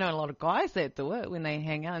 I know a lot of guys that do it when they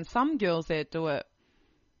hang out, and some girls that do it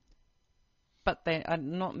but they are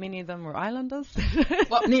not many of them were islanders.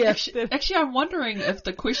 Well, Yeah. actually, I'm wondering if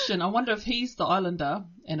I wonder if he's the islander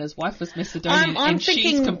and his wife is Macedonian I'm and she's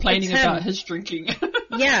thinking complaining it's him. about his drinking.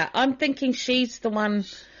 Yeah, I'm thinking she's the one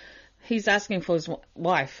he's asking for his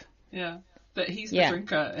wife. Yeah. That he's the Yeah.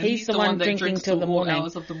 drinker. And He's the one that drinking drinks till the all morning.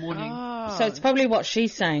 hours of the morning. Oh. So it's probably what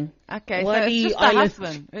she's saying. Okay, Why so do it's you just the island-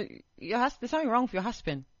 husband. There's something wrong with your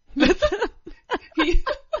husband.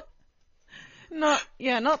 Not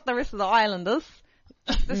the rest of the islanders.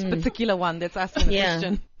 This particular one that's asking the Yeah.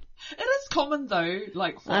 question. It is common though,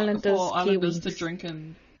 like for Islanders, islanders Kiwis. to drink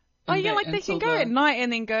and Oh yeah, that like they can until go the- at night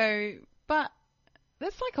and then go, but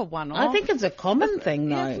that's like a one-off. I think it's a common thing,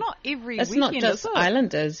 though. Yeah, it's not every It's weekend. not just is it?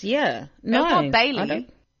 islanders, yeah. No, It's not daily. I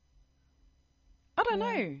don't- I don't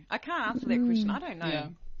know. I can't answer that question. I don't know. Yeah.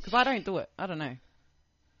 Because I don't do it. I don't know.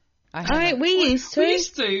 I I mean, haven't. we used to. We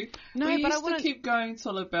used to. No, we but I used to wouldn't- keep going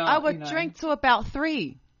till about. I would you know, drink to about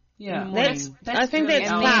 3. Yeah, in the morning. I think early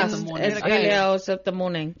that's hours of classed the morning. as Okay. early hours of the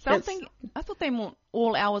morning. Something. I thought they meant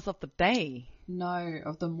all hours of the day. No,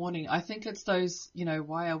 of the morning. I think it's those.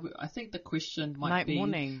 Why are we? I think the question might Night be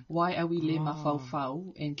morning. why are we le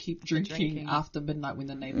mafau and keep drinking after midnight when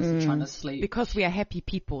the neighbours are trying to sleep? Because we are happy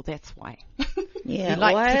people. That's why. Yeah, we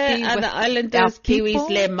like why to be are with the islanders our Kiwis people.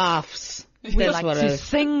 le muffs? We That's like what it to is.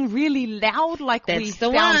 sing really loud, like we That's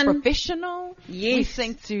the sound one. professional. We Yes.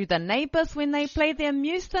 sing to the neighbours when they play their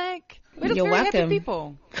music. We're just You're very welcome. happy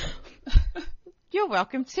people. You're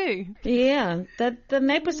welcome too. Yeah, the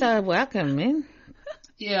neighbours are welcome, man.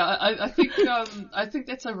 Yeah, I think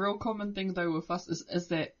that's a real common thing though with us is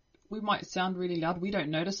that we might sound really loud. We don't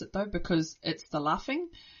notice it though because it's the laughing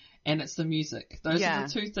and it's the music. Those Yeah. are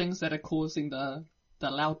the two things that are causing the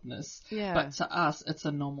loudness. Yeah. But to us, it's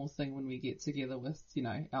a normal thing when we get together with,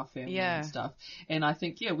 our family Yeah. and stuff. And I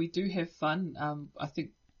think, we do have fun. I think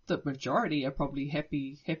the majority are probably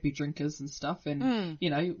happy drinkers and stuff. And,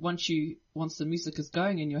 once the music is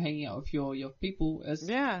going and you're hanging out with your people,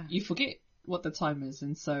 you forget what the time is.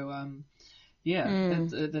 And so,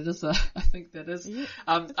 that is I think that is,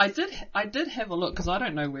 I did have a look because I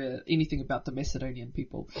don't know anything about the Macedonian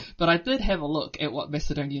people, but I did have a look at what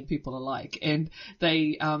Macedonian people are like. And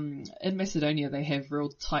they, in Macedonia, they have real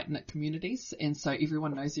tight knit communities. And so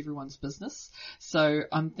everyone knows everyone's business. So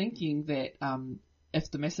I'm thinking that, if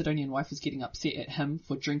the Macedonian wife is getting upset at him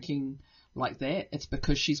for drinking like that, it's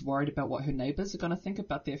because she's worried about what her neighbours are going to think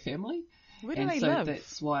about their family. Where do And they so live?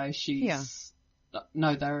 that's why she's, Here?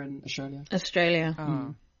 no, they're in Australia. Australia.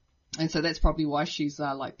 Oh. And so that's probably why she's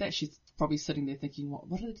like that. She's probably sitting there thinking, what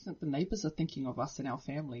do they think the neighbours are thinking of us and our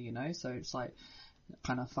family, So it's like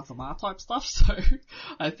kind of whakama type stuff. So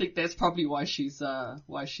I think that's probably why she's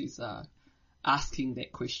asking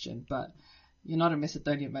that question. But you're not a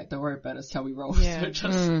Macedonian, mate. Don't worry about it. It's how we roll. Yeah.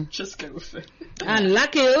 So just go with it.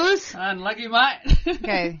 Unlucky us. Unlucky, mate.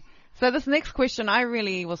 Okay. So this next question, I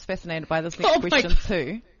really was fascinated by this Oh next my question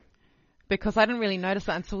too, because I didn't really notice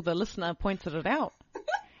it until the listener pointed it out.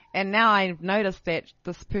 And now I've noticed that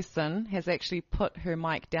this person has actually put her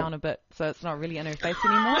mic down a bit, so it's not really in her face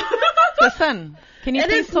anymore. So, Sin, can you It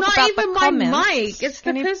please is talk not about even the my comments? mic. It's the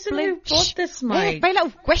Can you person who please- bought this Hey, mic. very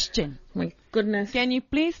little question. My goodness. Can you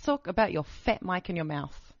please talk about your fat mic in your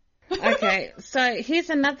mouth? Okay, so here's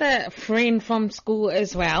another friend from school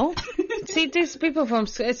as well. See, these people from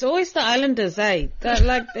school, it's always the islanders, eh?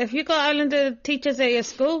 Like, if you got islander teachers at your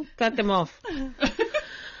school, cut them off.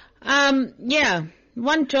 Yeah,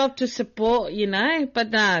 one job to support,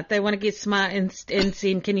 but nah, they want to get smart and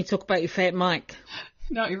saying, can you talk about your fat mic?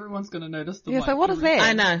 Now everyone's going to notice the Yeah, mic. so what is that?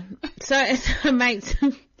 I know. So it's her mate.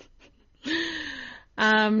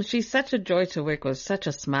 She's such a joy to work with, such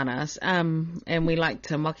a smart ass. And we like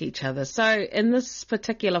to mock each other. So in this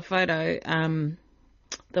particular photo,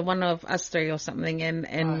 the one of us three or something,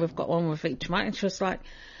 and we've got one with each mic, and she was like,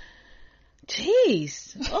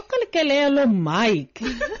 "Jeez, mic."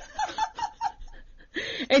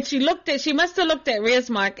 And she must have looked at Rhea's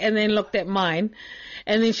mic and then looked at mine,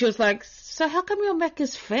 and then she was like, "So how come your mic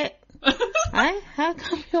is fat?" Hey, how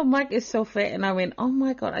come your mic is so fat? And I went, "Oh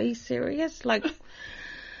my god, are you serious?" Like,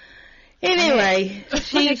 anyway,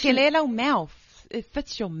 She little mouth. It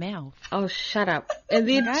fits your mouth. oh, shut up. And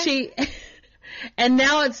then Okay. and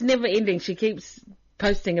now it's never ending. She keeps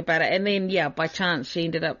posting about it. And then, by chance, she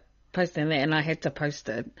ended up posting that and I had to post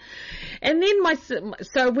it. And then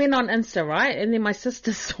so I went on Insta, right? And then my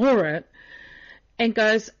sister saw it and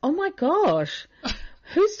goes, "Oh my gosh,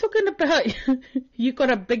 who's talking about you got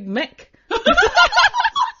a big Mick?"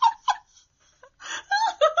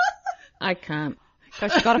 I can't.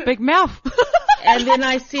 Because she got a big mouth. And then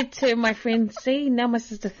I said to my friend, "See, now my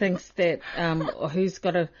sister thinks that,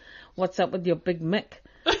 what's up with your big Mick?"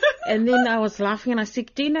 And then I was laughing and I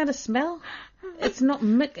said, do you know the smell? It's not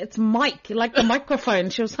Mick, it's Mike, like the microphone.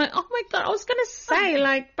 She was like, oh my God, I was going to say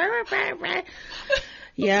like, bah, bah, bah.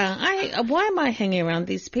 Yeah, why am I hanging around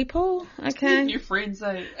these people? Okay. New friends,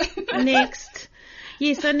 eh? Next.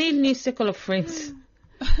 Yes, I need a new circle of friends.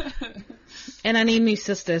 And I need new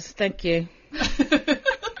sisters. Thank you.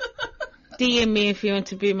 DM me if you want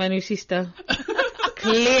to be my new sister.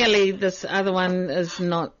 Clearly this other one is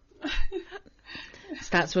not,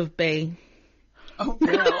 starts with B. Oh,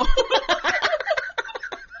 wow.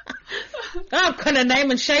 I'm going to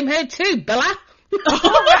name and shame her too, Bella.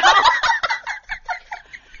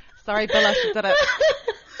 Sorry, Bella, she did it.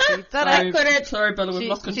 She did it. Sorry, Bella, we've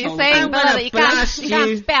lost control. She's saying, Bella, that you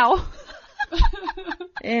can't spell.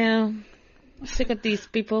 Yeah, I'm sick of these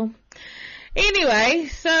people. Anyway,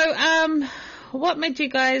 so what made you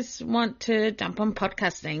guys want to jump on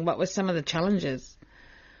podcasting? What were some of the challenges?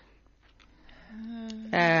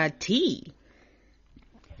 T.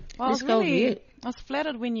 Well, Let's go over you. I was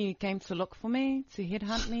flattered when you came to look for me, to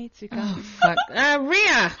headhunt me, to come. Oh, fuck.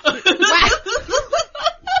 Rhea.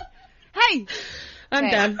 Hey! I'm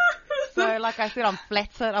done. So, like I said, I'm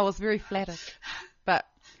flattered. I was very flattered. But,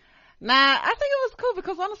 nah, I think it was cool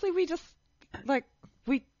because honestly we just, like,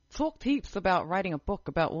 we talked heaps about writing a book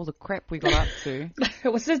about all the crap we got up to.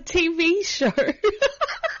 It was a TV show.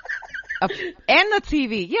 And a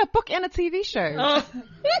TV. Yeah, a book and a TV show. Oh.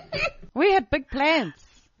 We had big plans.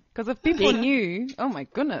 Because if people knew, oh my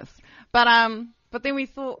goodness. But then I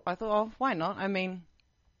thought, oh, why not? I mean,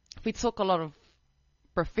 we talk a lot of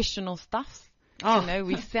professional stuff. Oh. You know,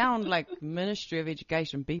 we sound like Ministry of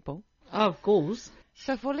Education people. Oh, of course.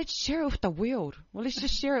 So let's share it with the world. Well, let's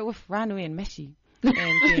just share it with Ranu and Messi. And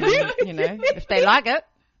then, you know, if they like it,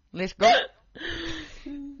 let's go.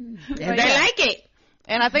 And they like it.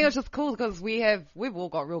 And I think it's just cool because we've all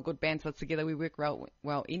got real good banter together. We work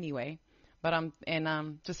well anyway. But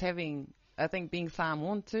just having, I think being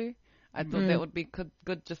Samoan too, I thought that would be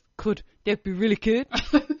that'd be really good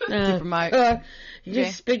to promote. You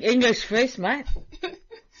just speak English first, mate.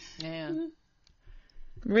 Yeah.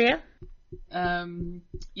 Rhea?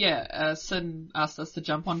 Sin asked us to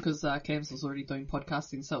jump on because Cams was already doing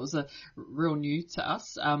podcasting, so it was real new to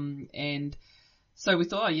us. And so we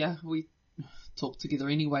thought, we talk together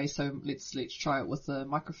anyway, so let's try it with the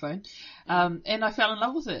microphone. And I fell in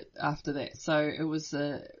love with it after that. So it was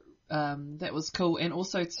that was cool. And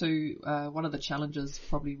also too, one of the challenges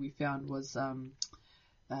probably we found was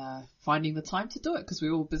finding the time to do it because we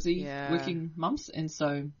were all busy working mums, and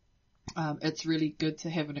so it's really good to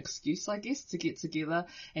have an excuse, I guess, to get together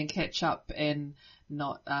and catch up and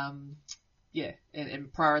not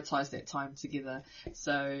and prioritize that time together.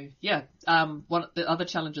 So one of the other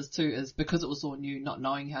challenges too is because it was all new, not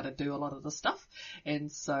knowing how to do a lot of the stuff, and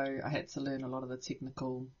so I had to learn a lot of the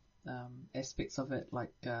technical aspects of it,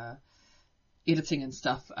 like editing and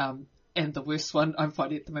stuff. And the worst one I'm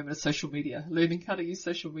finding at the moment is social media, learning how to use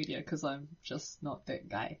social media because I'm just not that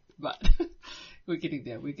guy. But we're getting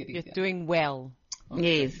there. You're doing well. Oh,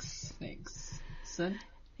 yes. Thanks. Sin?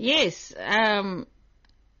 Yes.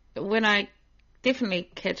 When I definitely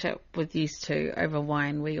catch up with you two over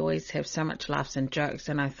wine, we always have so much laughs and jokes,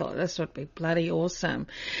 and I thought this would be bloody awesome.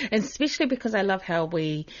 And especially because I love how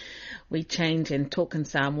we change and talk in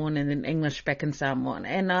Samoan and then English back in Samoan.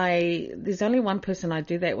 And there's only one person I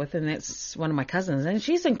do that with, and that's one of my cousins, and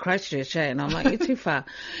she's in Christchurch, and I'm like, you're too far.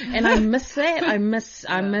 And I miss that. I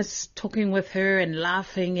miss talking with her and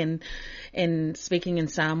laughing and speaking in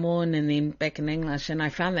Samoan and then back in English. And I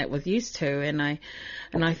found that with you two, and I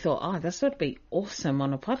thought, oh, this would be awesome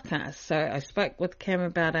on a podcast. So I spoke with Cam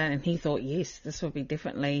about it, and he thought, yes, this would be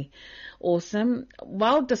definitely awesome.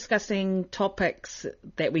 While discussing topics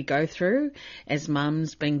that we go through as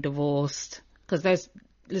mums, being divorced, because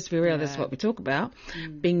let's be real, that's what we talk about,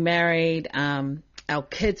 being married, our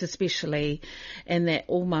kids especially, and that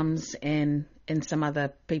all mums and some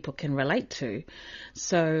other people can relate to.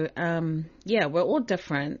 So, we're all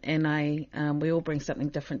different, and we all bring something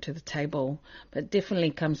different to the table, but it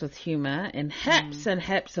definitely comes with humour and haps and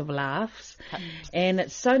haps of laughs. And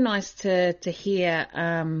it's so nice to hear,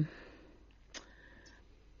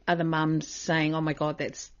 other mums saying, oh my God,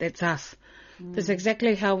 that's us. That's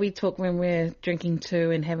exactly how we talk when we're drinking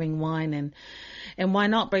too and having wine, and why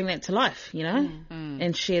not bring that to life, you know,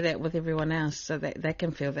 and share that with everyone else so that they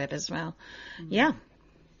can feel that as well. Yeah.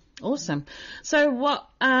 Awesome. So what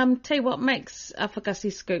makes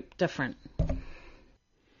AFAKASI Scoop different?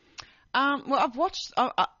 Well, I've watched,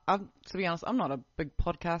 to be honest, I'm not a big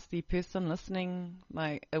podcasty person. Listening,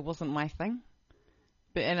 like, it wasn't my thing.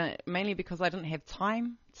 But mainly because I didn't have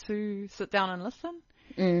time to sit down and listen.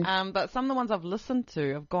 But some of the ones I've listened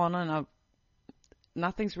to, I've gone on,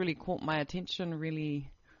 nothing's really caught my attention,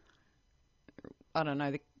 really. I don't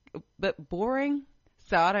know, they're a bit boring.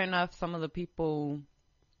 So I don't know if some of the people,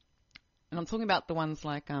 and I'm talking about the ones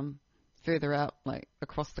like further out, like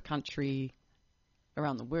across the country,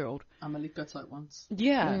 around the world. Amalika type ones.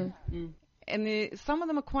 Yeah. And some of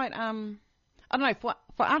them are quite, I don't know, for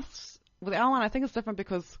us, with our one, I think it's different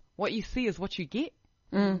because what you see is what you get.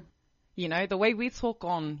 You know, the way we talk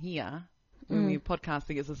on here when we're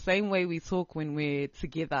podcasting is the same way we talk when we're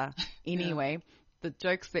together anyway. The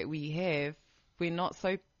jokes that we have, we're not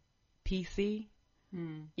so PC,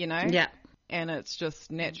 you know? Yeah. And it's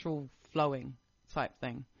just natural flowing type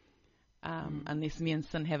thing. Unless me and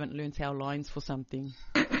Sin haven't learnt our lines for something,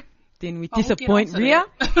 then we disappoint Ria.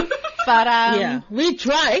 But Yeah, we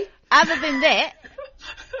try. other than that,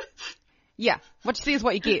 yeah, what you see is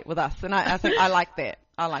what you get with us, and I think I like that.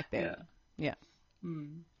 I like that. Yeah.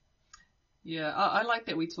 Yeah, I like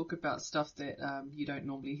that we talk about stuff that you don't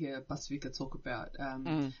normally hear Pasifika talk about.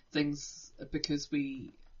 Things, because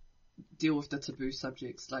we deal with the taboo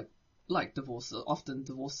subjects like divorce. Often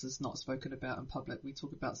divorce is not spoken about in public. We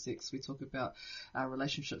talk about sex, we talk about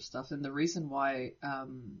relationship stuff, and the reason why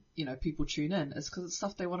people tune in is because it's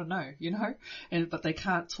stuff they want to know, but they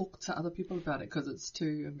can't talk to other people about it because it's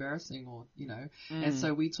too embarrassing, or and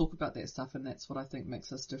so we talk about that stuff, and that's what I think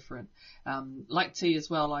makes us different. Like T as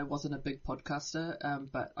well, I wasn't a big podcaster,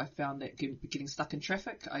 but I found that getting stuck in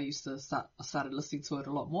traffic, I started listening to it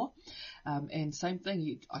a lot more, and same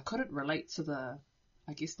thing, I couldn't relate to the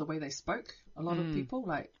way they spoke. A lot of people,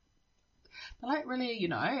 they're really,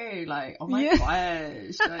 oh my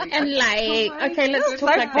gosh. Okay, let's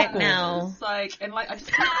talk like that now. I just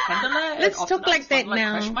can't handle it. Let's talk like that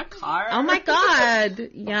now. Crash my car. Oh my god.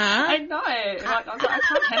 Yeah. I know. I can't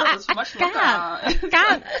handle this for much longer. I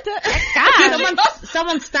can't.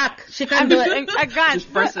 Someone's stuck. She can't do it. I can't.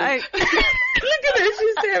 Just press it. Look at her.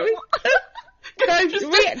 She's staring.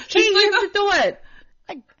 Key, you have to do it.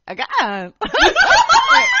 I can't. I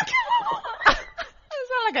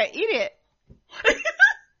sound like an idiot.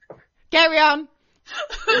 Carry on.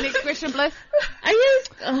 Next question, Bliss. Are you?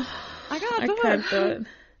 I can't do it.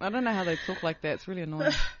 I don't know how they talk like that. It's really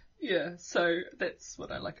annoying. Yeah, so that's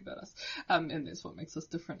what I like about us. And that's what makes us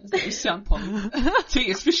different, is that we sound poly.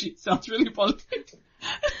 T especially sounds really poly.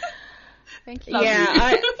 Thank you. Yeah,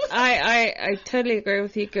 I totally agree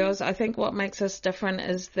with you girls. I think what makes us different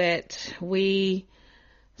is that we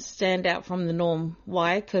stand out from the norm.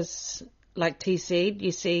 Why? Because like T said,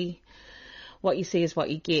 what you see is what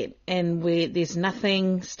you get, and there's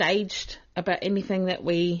nothing staged about anything that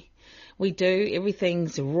we do.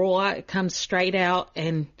 Everything's raw. It comes straight out,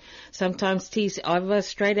 and sometimes T's either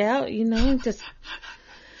straight out, just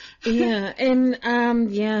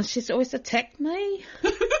and she's always attacked me.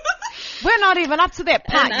 We're not even up to that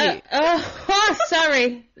part yet. Oh,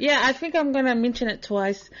 sorry. Yeah, I think I'm going to mention it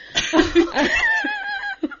twice.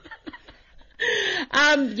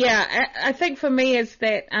 I think for me is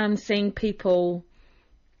that seeing people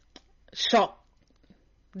shock,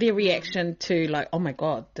 their reaction to oh my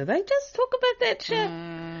god, did they just talk about that shit?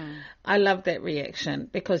 I love that reaction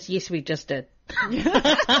because yes, we just did.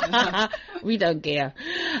 We don't care.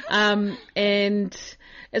 And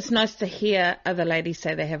it's nice to hear other ladies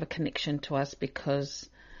say they have a connection to us because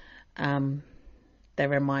they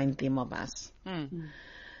remind them of us.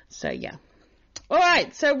 So yeah. All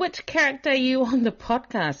right, so which character are you on the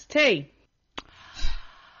podcast, T?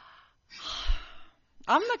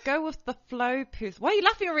 I'm going to go with the flow person. Why are you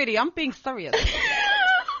laughing already? I'm being serious.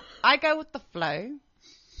 I go with the flow.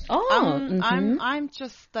 Oh, I'm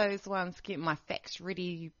just those ones getting my facts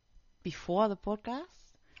ready before the podcast.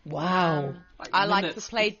 Wow. I like to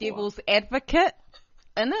play devil's advocate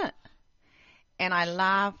in it. And I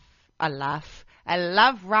love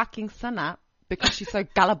rocking Sin up because she's so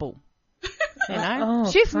gullible.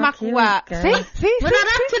 She's makua. See? We're not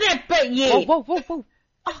up to that bit yet. Whoa.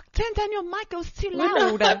 Oh, turn down your mic. It was too loud.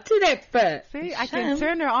 We're not up to that bit. See, I can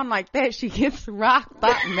turn her on like that. She gets rocked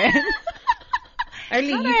up, man.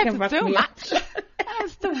 Only you can rock me up.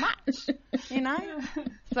 That's too much,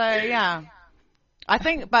 So, yeah. I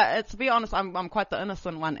think, but to be honest, I'm quite the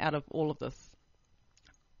innocent one out of all of this.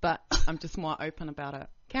 But I'm just more open about it.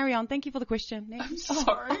 Carry on. Thank you for the question. Next.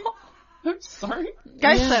 I'm sorry.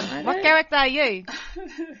 Go, Sim. What character are you?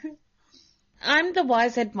 I'm the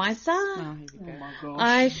wise advisor. Oh my gosh.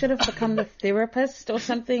 I should have become the therapist or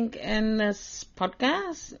something in this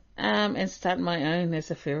podcast, and start my own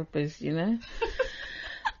as a therapist,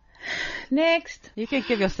 Next. You can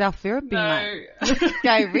give yourself therapy, No. mate.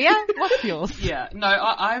 Go, Ria. What's yours? Yeah, no,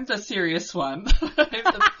 I'm the serious one.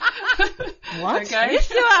 What? Okay. Yes,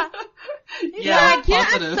 you are. Yeah, Like, yeah,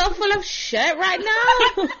 positive. I'm so full of shit right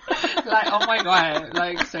now. Like, oh my god,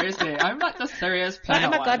 like seriously, I'm like the serious planner. Oh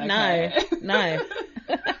my god, one, okay? no.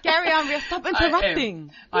 Carry on, Ria. Stop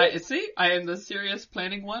interrupting. I am the serious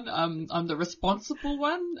planning one. I'm the responsible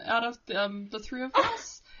one out of the three of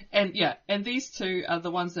us. And yeah, and these two are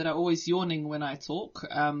the ones that are always yawning when I talk.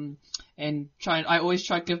 And I always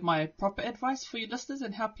try to give my proper advice for you listeners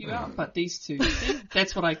and help you out. But these two, see,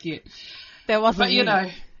 that's what I get. There wasn't But you me. know,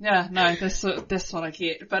 yeah, no, that's what I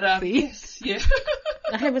get. But yes, yeah.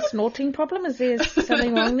 I have a snorting problem. Is there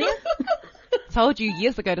something wrong there? Told you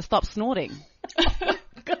years ago to stop snorting.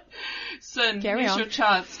 Sin, Carry here's on. your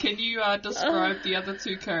chance. Can you describe the other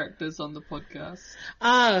two characters on the podcast?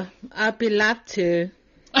 Oh, I'd be love to.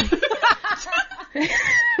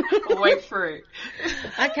 Wait for it.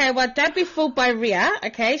 Okay, well, don't be fooled by Ria,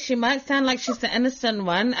 okay? She might sound like she's the innocent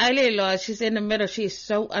one. Olelo, she's in the middle. She's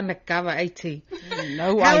so undercover, 80.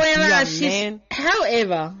 No idea, man.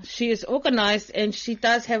 However, she is organized and she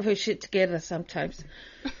does have her shit together sometimes.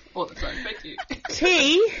 All the time. Thank you.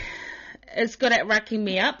 T is good at racking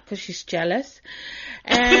me up because she's jealous.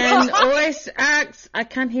 And always asks, I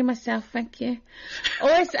can't hear myself, thank you.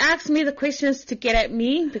 Always asks me the questions to get at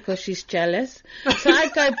me because she's jealous. So I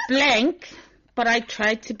go blank, but I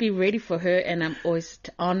try to be ready for her and I'm always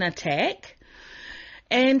on attack.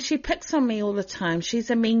 And she picks on me all the time. She's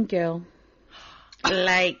a mean girl.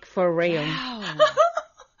 Like, for real.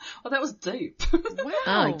 Well, that was deep. Wow.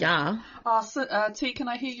 Oh, yeah. T, can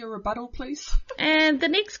I hear your rebuttal, please? And the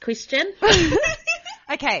next question.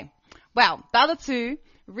 Okay. Well, the other two,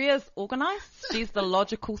 Ria's organized. She's the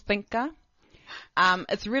logical thinker.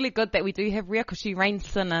 It's really good that we do have Ria because she reins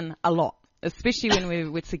Sin in a lot, especially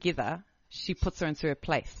when we're together. She puts her into her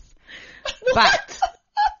place. But,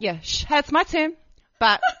 yeah, it's my turn.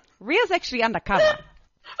 But Ria's actually undercover.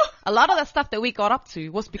 A lot of the stuff that we got up to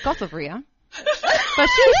was because of Ria. But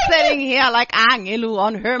she's sitting here like Angelu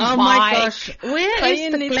on her mic. Oh my gosh. Where So is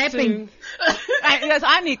you the need clapping?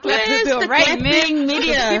 I need clap Where's to do the a right clapping man.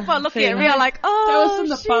 media People are looking thing? at Ria like, That was oh, in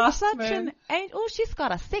the she's past, such man. she's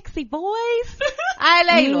got a sexy voice.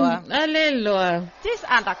 Aleluia. Alleluia. She's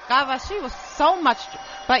undercover. She was so much,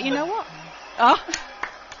 but you know what? Oh.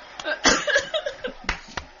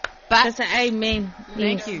 But That's an amen.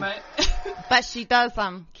 thank Yes. you. Mate. But she does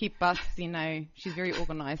keep us, she's very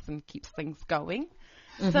organized and keeps things going.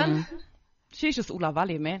 So she's just ula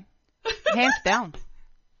vale, man. Hands down.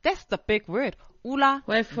 That's the big word. Ula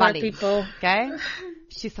Wait for vale. it, people. Okay?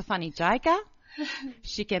 She's a funny jaiga.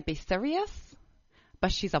 She can be serious,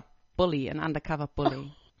 but she's a bully, an undercover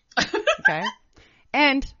bully. Okay?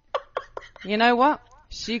 And you know what?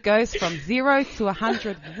 She goes from 0 to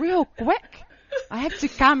 100 real quick. I have to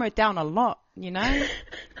calm her down a lot,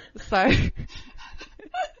 So,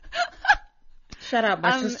 Shut up.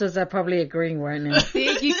 My sisters are probably agreeing right now.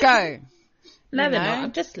 there you go. No, they're know? not.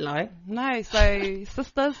 I'm just lying. No, so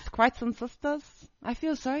sisters, Crichton sisters, I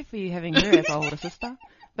feel sorry for you having her as a older sister.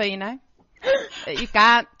 But you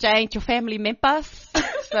can't change your family members.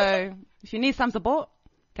 So if you need some support,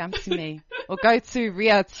 come to me. Or go to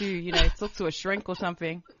Ria to, talk to a shrink or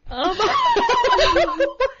something.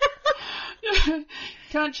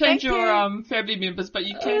 Can't change your family members, but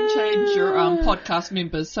you can change your podcast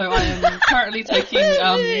members. So I am currently taking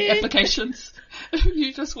applications.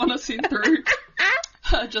 You just want to send through.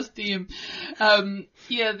 Just DM.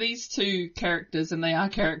 Yeah, these two characters, and they are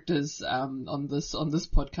characters on this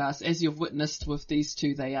podcast. As you've witnessed with these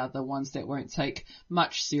two, they are the ones that won't take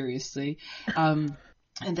much seriously. And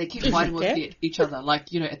they keep fighting with each other.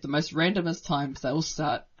 Like, at the most randomest times, they'll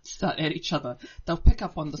start at each other. They'll pick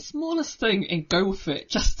up on the smallest thing and go with it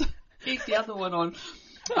just to keep the other one on.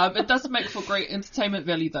 It does make for great entertainment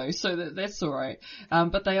value though, so that's alright.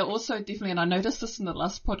 But they are also definitely, and I noticed this in the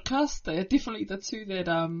last podcast, they are definitely the two that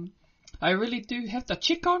I really do have to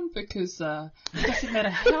check on because it doesn't matter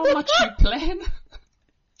how much you plan.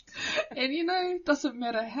 And it doesn't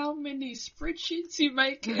matter how many spreadsheets you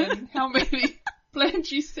make and how many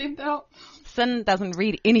plans you send out. Sin doesn't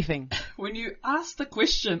read anything. When you ask the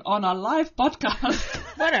question on a live podcast,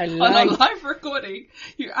 What a on a lie. live recording,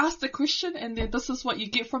 you ask the question and then this is what you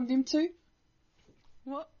get from them too?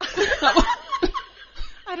 What?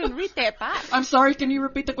 I didn't read that part. I'm sorry, can you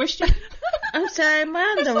repeat the question? I'm sorry, am I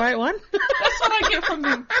on the right one? That's what I get from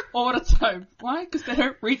them all the time. Why? Because they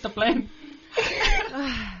don't read the plan.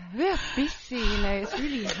 We're busy, it's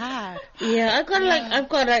really hard. Yeah, I've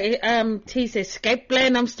got a T's escape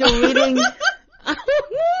plan I'm still reading.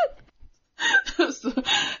 So,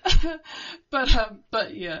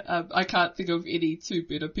 but yeah, I can't think of any two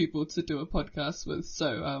better people to do a podcast with.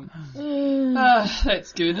 So,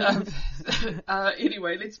 that's good.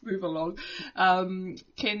 Anyway, let's move along.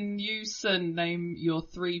 Can you, Sin, name your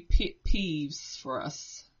 3 pet peeves for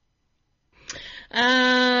us?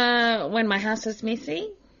 When my house is messy.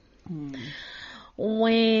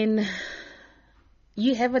 When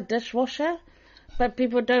you have a dishwasher, but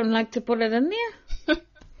people don't like to put it in there.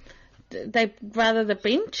 They rather the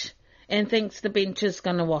bench and thinks the bench is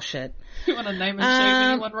going to wash it. You want to name and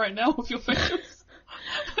shame anyone right now with your fingers?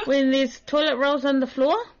 When there's toilet rolls on the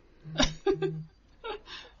floor.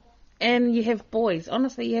 And you have boys.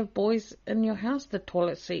 Honestly, you have boys in your house. The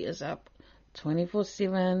toilet seat is up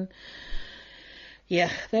 24/7.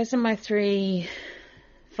 Yeah, those are my 3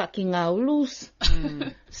 fucking aulus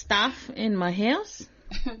staff in my house.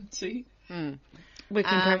 See? Work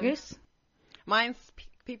in progress. Mine's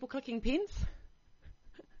people clicking pens.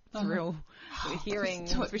 It's real. We're hearing,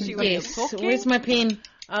 especially when Yes, you're talking. where's my pen?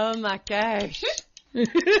 Oh my gosh.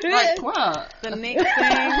 Like what? The next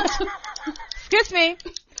thing. Excuse me.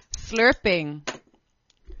 Slurping.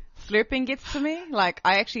 Slurping gets to me. Like,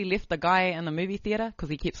 I actually left the guy in the movie theater because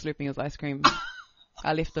he kept slurping his ice cream.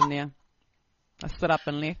 I left him there. I stood up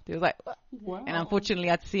and left. He was like, what? Wow. And unfortunately,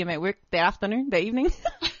 I had to see him at work that evening.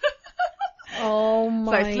 Oh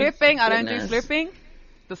my. So slurping, I don't do goodness. slurping.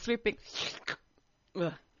 The slurping.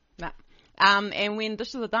 Ugh, nah. And when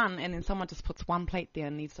dishes are done and then someone just puts one plate there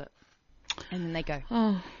and leaves it. And then they go.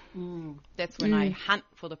 Oh. That's when I hunt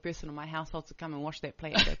for the person in my household to come and wash that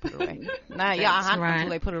plate and go put it away. No, yeah, I hunt until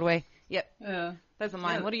they put it away. Yep. Yeah. Those are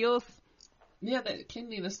mine. Yeah. What are yours? Yeah, that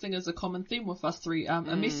cleanliness thing is a common theme with us 3. A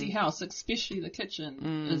messy house, especially the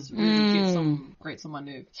kitchen, is really grates on my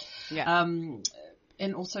nerve. Yeah.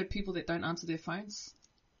 And also people that don't answer their phones.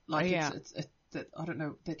 Like, it's I don't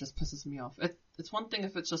know, that just pisses me off. It's one thing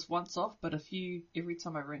if it's just once off, but if every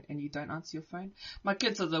time I ring and you don't answer your phone, my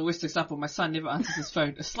kids are the worst example. My son never answers his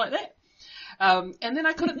phone. It's like that. And then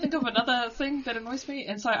I couldn't think of another thing that annoys me.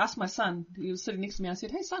 And so I asked my son, he was sitting next to me. I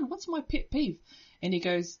said, hey son, what's my pet peeve? And he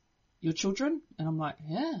goes, your children? And I'm like,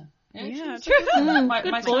 yeah. My son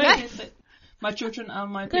says that my children are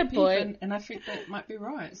my pet peeve, and I think that might be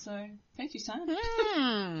right. So thank you,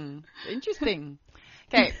 son. Interesting.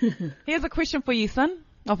 Okay, here's a question for you, son.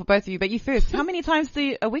 Or for both of you, but you first. How many times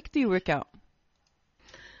a week do you work out?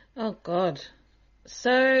 Oh God.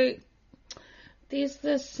 So there's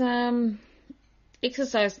this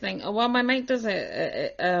exercise thing. Well, my mate does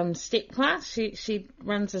a step class. She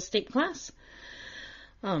runs a step class.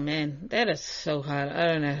 Oh man, that is so hard. I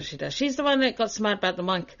don't know how she does. She's the one that got smart about the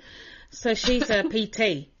mic. So she's a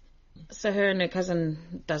PT. So her and her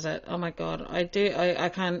cousin does it. Oh my God, I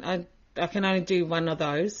can only do one of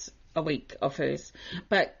those a week of hers.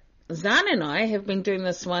 But Zan and I have been doing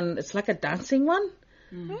this one. It's like a dancing one.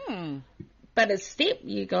 But it's step.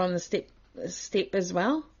 You go on the step as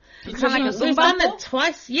well. It's kind of like a We've Zumba? done it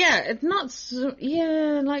twice. Yeah, it's not.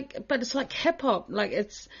 But it's like hip hop. Like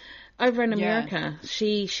it's over in America.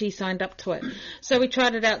 She signed up to it, so we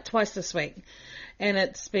tried it out twice this week, and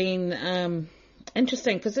it's been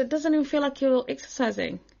interesting because it doesn't even feel like you're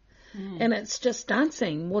exercising, and it's just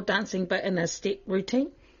more dancing, but in a step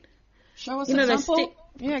routine. Show us an example.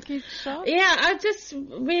 Yeah, can you show? Yeah, I just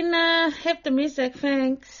have the music.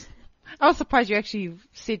 Thanks. I was surprised you actually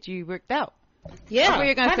said you worked out. Yeah, I thought you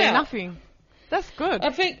were going to say nothing. That's good.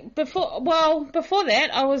 I think before that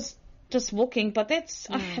I was just walking, but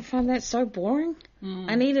I find that so boring.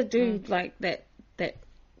 I need to do like the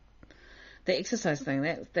exercise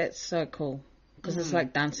thing. That's so cool because it's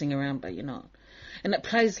like dancing around, but you're not. And it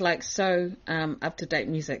plays like so up to date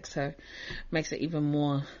music, so it makes it even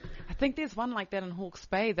more. I think there's one like that in Hawke's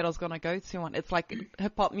Bay that I was going to go to. It's like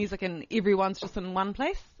hip hop music and everyone's just in one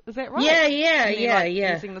place. Is that right? Yeah.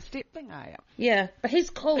 Using the step thing. Oh, yeah. Yeah, but he's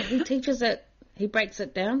cool. He teaches it. He breaks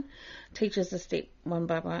it down, teaches the step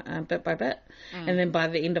bit by bit, and then by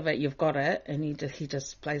the end of it, you've got it, and he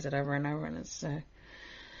just plays it over and over, and it's. That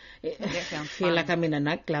sounds I feel fun. like I'm in a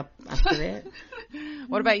nightclub after that.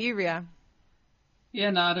 What about you, Ria?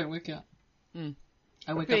 Yeah, no, I don't work out.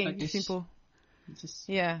 I wake up, I guess. Simple. Just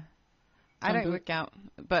Yeah. I don't work out,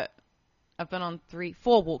 but I've been on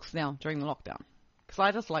 4 walks now during the lockdown. Because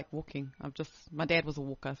I just like walking. My dad was a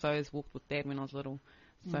walker, so I always walked with Dad when I was little.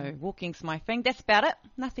 So walking's my thing. That's about it.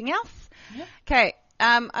 Nothing else. Okay.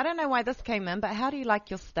 I don't know why this came in, but how do you like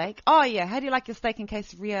your steak? Oh yeah, how do you like your steak in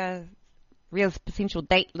case Ria's potential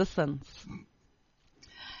date listens?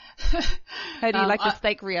 How do you like your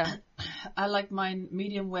steak, Ria? I like mine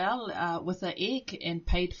medium well, with an egg and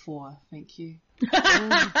paid for. Thank you.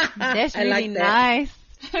 That's I really like that. nice.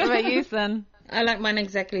 What about you, Sin? I like mine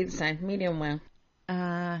exactly the same, medium well.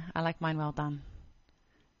 I like mine well done.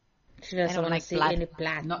 She doesn't don't want like to see blood. any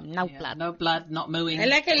blood. No blood. No blood, not mooing. I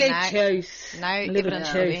like a little No. juice. No a little evidence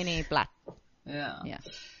of juice. any blood. Yeah. Yeah.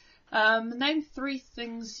 Name 3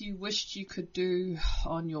 things you wished you could do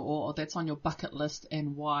on your, or that's on your bucket list,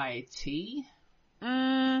 and why, T?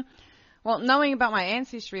 Well, knowing about my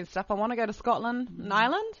ancestry and stuff, I want to go to Scotland and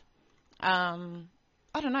Ireland.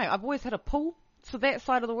 I don't know. I've always had a pull to that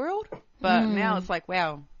side of the world, but now it's like,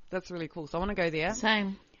 wow, that's really cool. So I want to go there.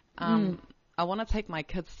 Same. I want to take my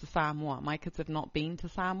kids to Samoa. My kids have not been to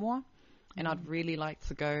Samoa, and I'd really like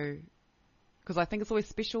to go, because I think it's always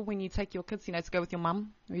special when you take your kids, to go with your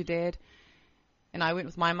mum or your dad. And I went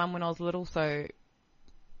with my mum when I was little, so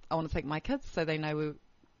I want to take my kids so they know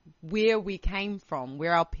where we came from,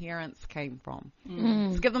 where our parents came from.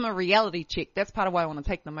 Just give them a reality check. That's part of why I want to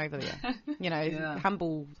take them over there.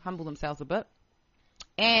 Humble themselves a bit.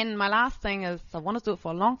 And my last thing is, I want to do it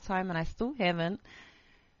for a long time, and I still haven't.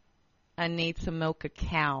 I need to milk a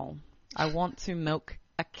cow. I want to milk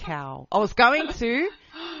a cow. I was going to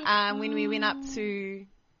when we went up to...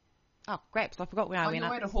 Oh, grapes. I forgot where I went On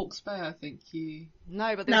up. your way to Hawke's Bay, I think you...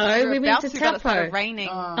 No, but we went to but it started Taupo. raining.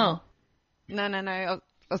 Oh. No. I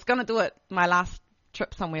was going to do it my last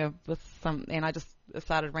trip somewhere with and it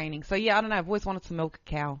started raining. So yeah, I don't know. I've always wanted to milk a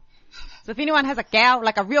cow. So if anyone has a cow,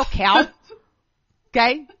 like a real cow,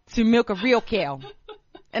 okay, to milk a real cow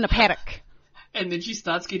in a paddock. And then she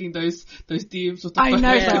starts getting those DMs with the I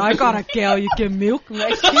know, so I got a cow you can milk.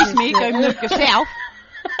 Excuse me, go milk yourself.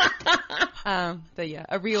 So yeah,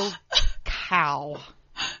 a real cow.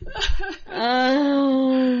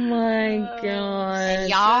 Oh my god.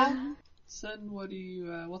 Y'all. Sin,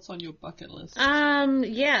 what's on your bucket list? I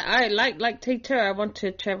like T2. I want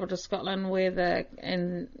to travel to Scotland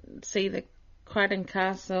and see the Crichton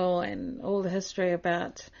Castle and all the history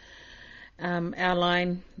about our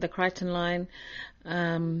line, the Crichton line.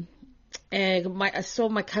 And I saw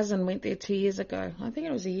my cousin went there 2 years ago. I think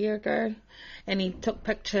it was a year ago, and he took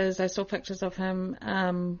pictures. I saw pictures of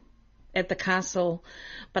him at the castle,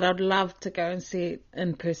 but I'd love to go and see it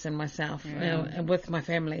in person myself, and with my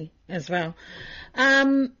family as well.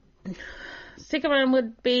 Second one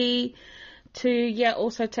would be to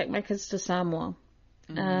also take my kids to Samoa,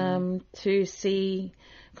 to see,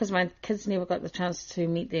 because my kids never got the chance to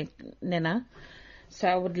meet their nana. So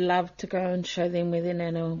I would love to go and show them where their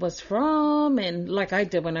nana was from. And like I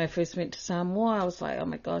did when I first went to Samoa, I was like, oh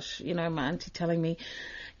my gosh, my auntie telling me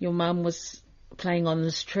your mum was playing on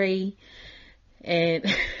this tree, and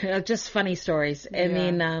just funny stories. And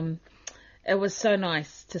then it was so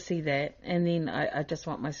nice to see that. And then I just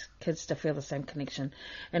want my kids to feel the same connection.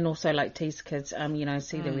 And also like T's kids,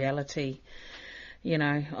 see the reality,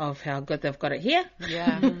 of how good they've got it here.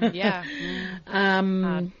 Yeah.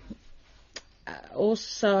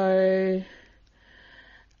 Also,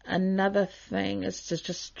 another thing is to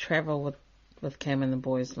just travel with Cam and the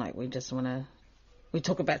boys. Like, we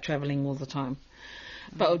talk about traveling all the time.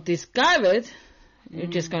 But with this COVID, we're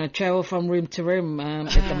just going to travel from room to room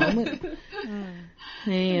at the moment.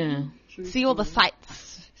 Yeah. See all the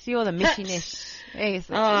sights. See all the messiness. Yes.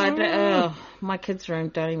 My kids' room,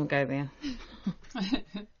 don't even go there.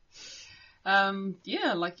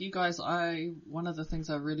 Like you guys, one of the things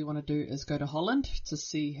I really want to do is go to Holland to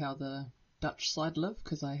see how the Dutch side live,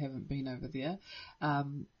 because I haven't been over there.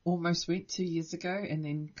 Almost went 2 years ago, and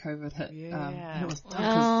then COVID hit. It was tough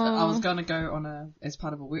 'cause I was going to go as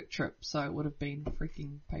part of a work trip, so it would have been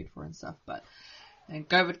freaking paid for and stuff, and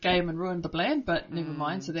COVID came and ruined the plan, but never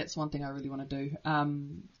mind. So that's one thing I really want to do.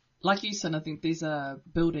 Like you said, I think there's a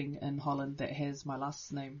building in Holland that has my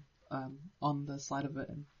last name on the side of it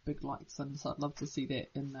in big lights, and so I'd love to see that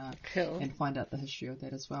and find out the history of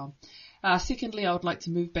that as well. Secondly, I would like to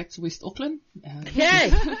move back to West Auckland.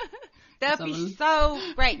 Yay! That'd be so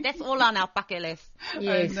great. That's all on our bucket list.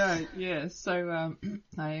 Yes. I know, yeah. So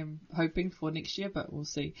I am hoping for next year, but we'll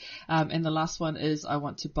see. And the last one is I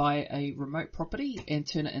want to buy a remote property and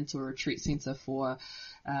turn it into a retreat centre for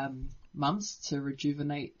mums to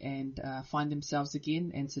rejuvenate and find themselves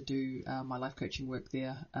again, and to do my life coaching work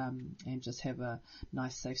there, and just have a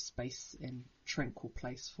nice safe space and tranquil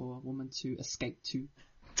place for women to escape to.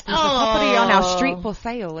 There's a property on our street for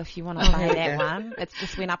sale if you want to buy that one. It's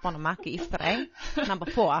just went up on the market yesterday. Number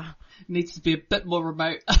 4. Needs to be a bit more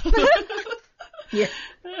remote. Yeah.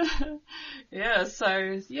 Yeah, so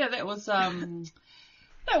that was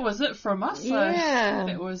it from us. Yeah.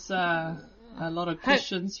 That was a lot of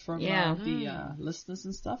questions from the listeners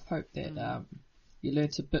and stuff. Hope that you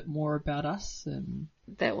learnt a bit more about us. And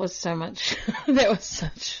That was so much. That was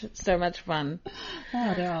so much fun.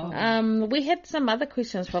 We had some other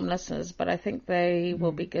questions from listeners, but I think they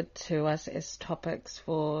will be good to us as topics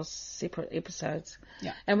for separate episodes.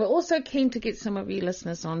 Yeah. And we're also keen to get some of you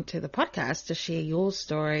listeners onto the podcast to share your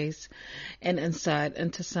stories and insight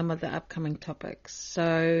into some of the upcoming topics.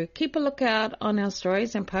 So keep a lookout on our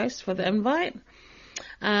stories and posts for the invite.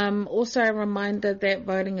 Also a reminder that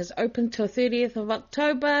voting is open till 30th of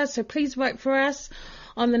October, so please vote for us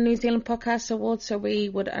on the New Zealand Podcast Awards. So we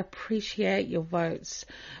would appreciate your votes.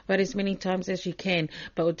 Vote as many times as you can,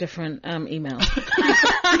 but with different emails.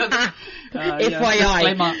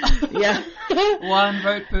 FYI. Yeah. 1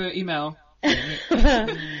 vote per email.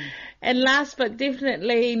 And last but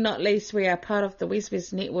definitely not least, we are part of the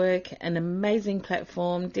West Network, an amazing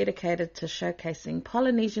platform dedicated to showcasing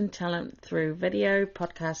Polynesian talent through video,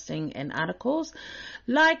 podcasting and articles.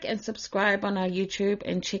 Like and subscribe on our YouTube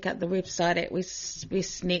and check out the website at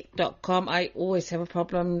westnet.com. I always have a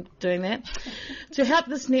problem doing that. To help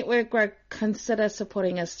this network grow, consider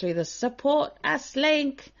supporting us through the Support Us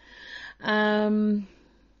link,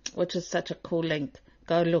 which is such a cool link.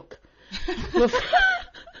 Go look.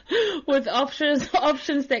 With options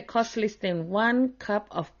that cost less than 1 cup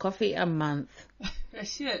of coffee a month.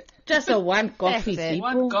 That's it. Just a 1 coffee, That's it.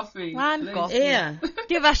 people. 1 coffee. 1 please. coffee. Yeah.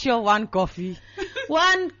 Give us your 1 coffee.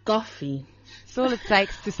 1 coffee. That's all it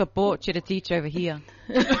takes to support you to teach over here.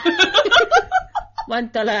 $1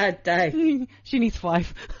 a day. She needs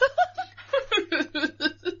 5.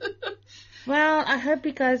 Well, I hope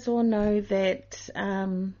you guys all know that,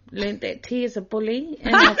 learned that T is a bully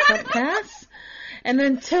in our podcast. And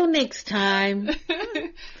until next time.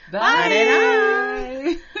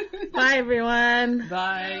 Bye. Bye, everyone.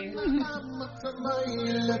 Bye.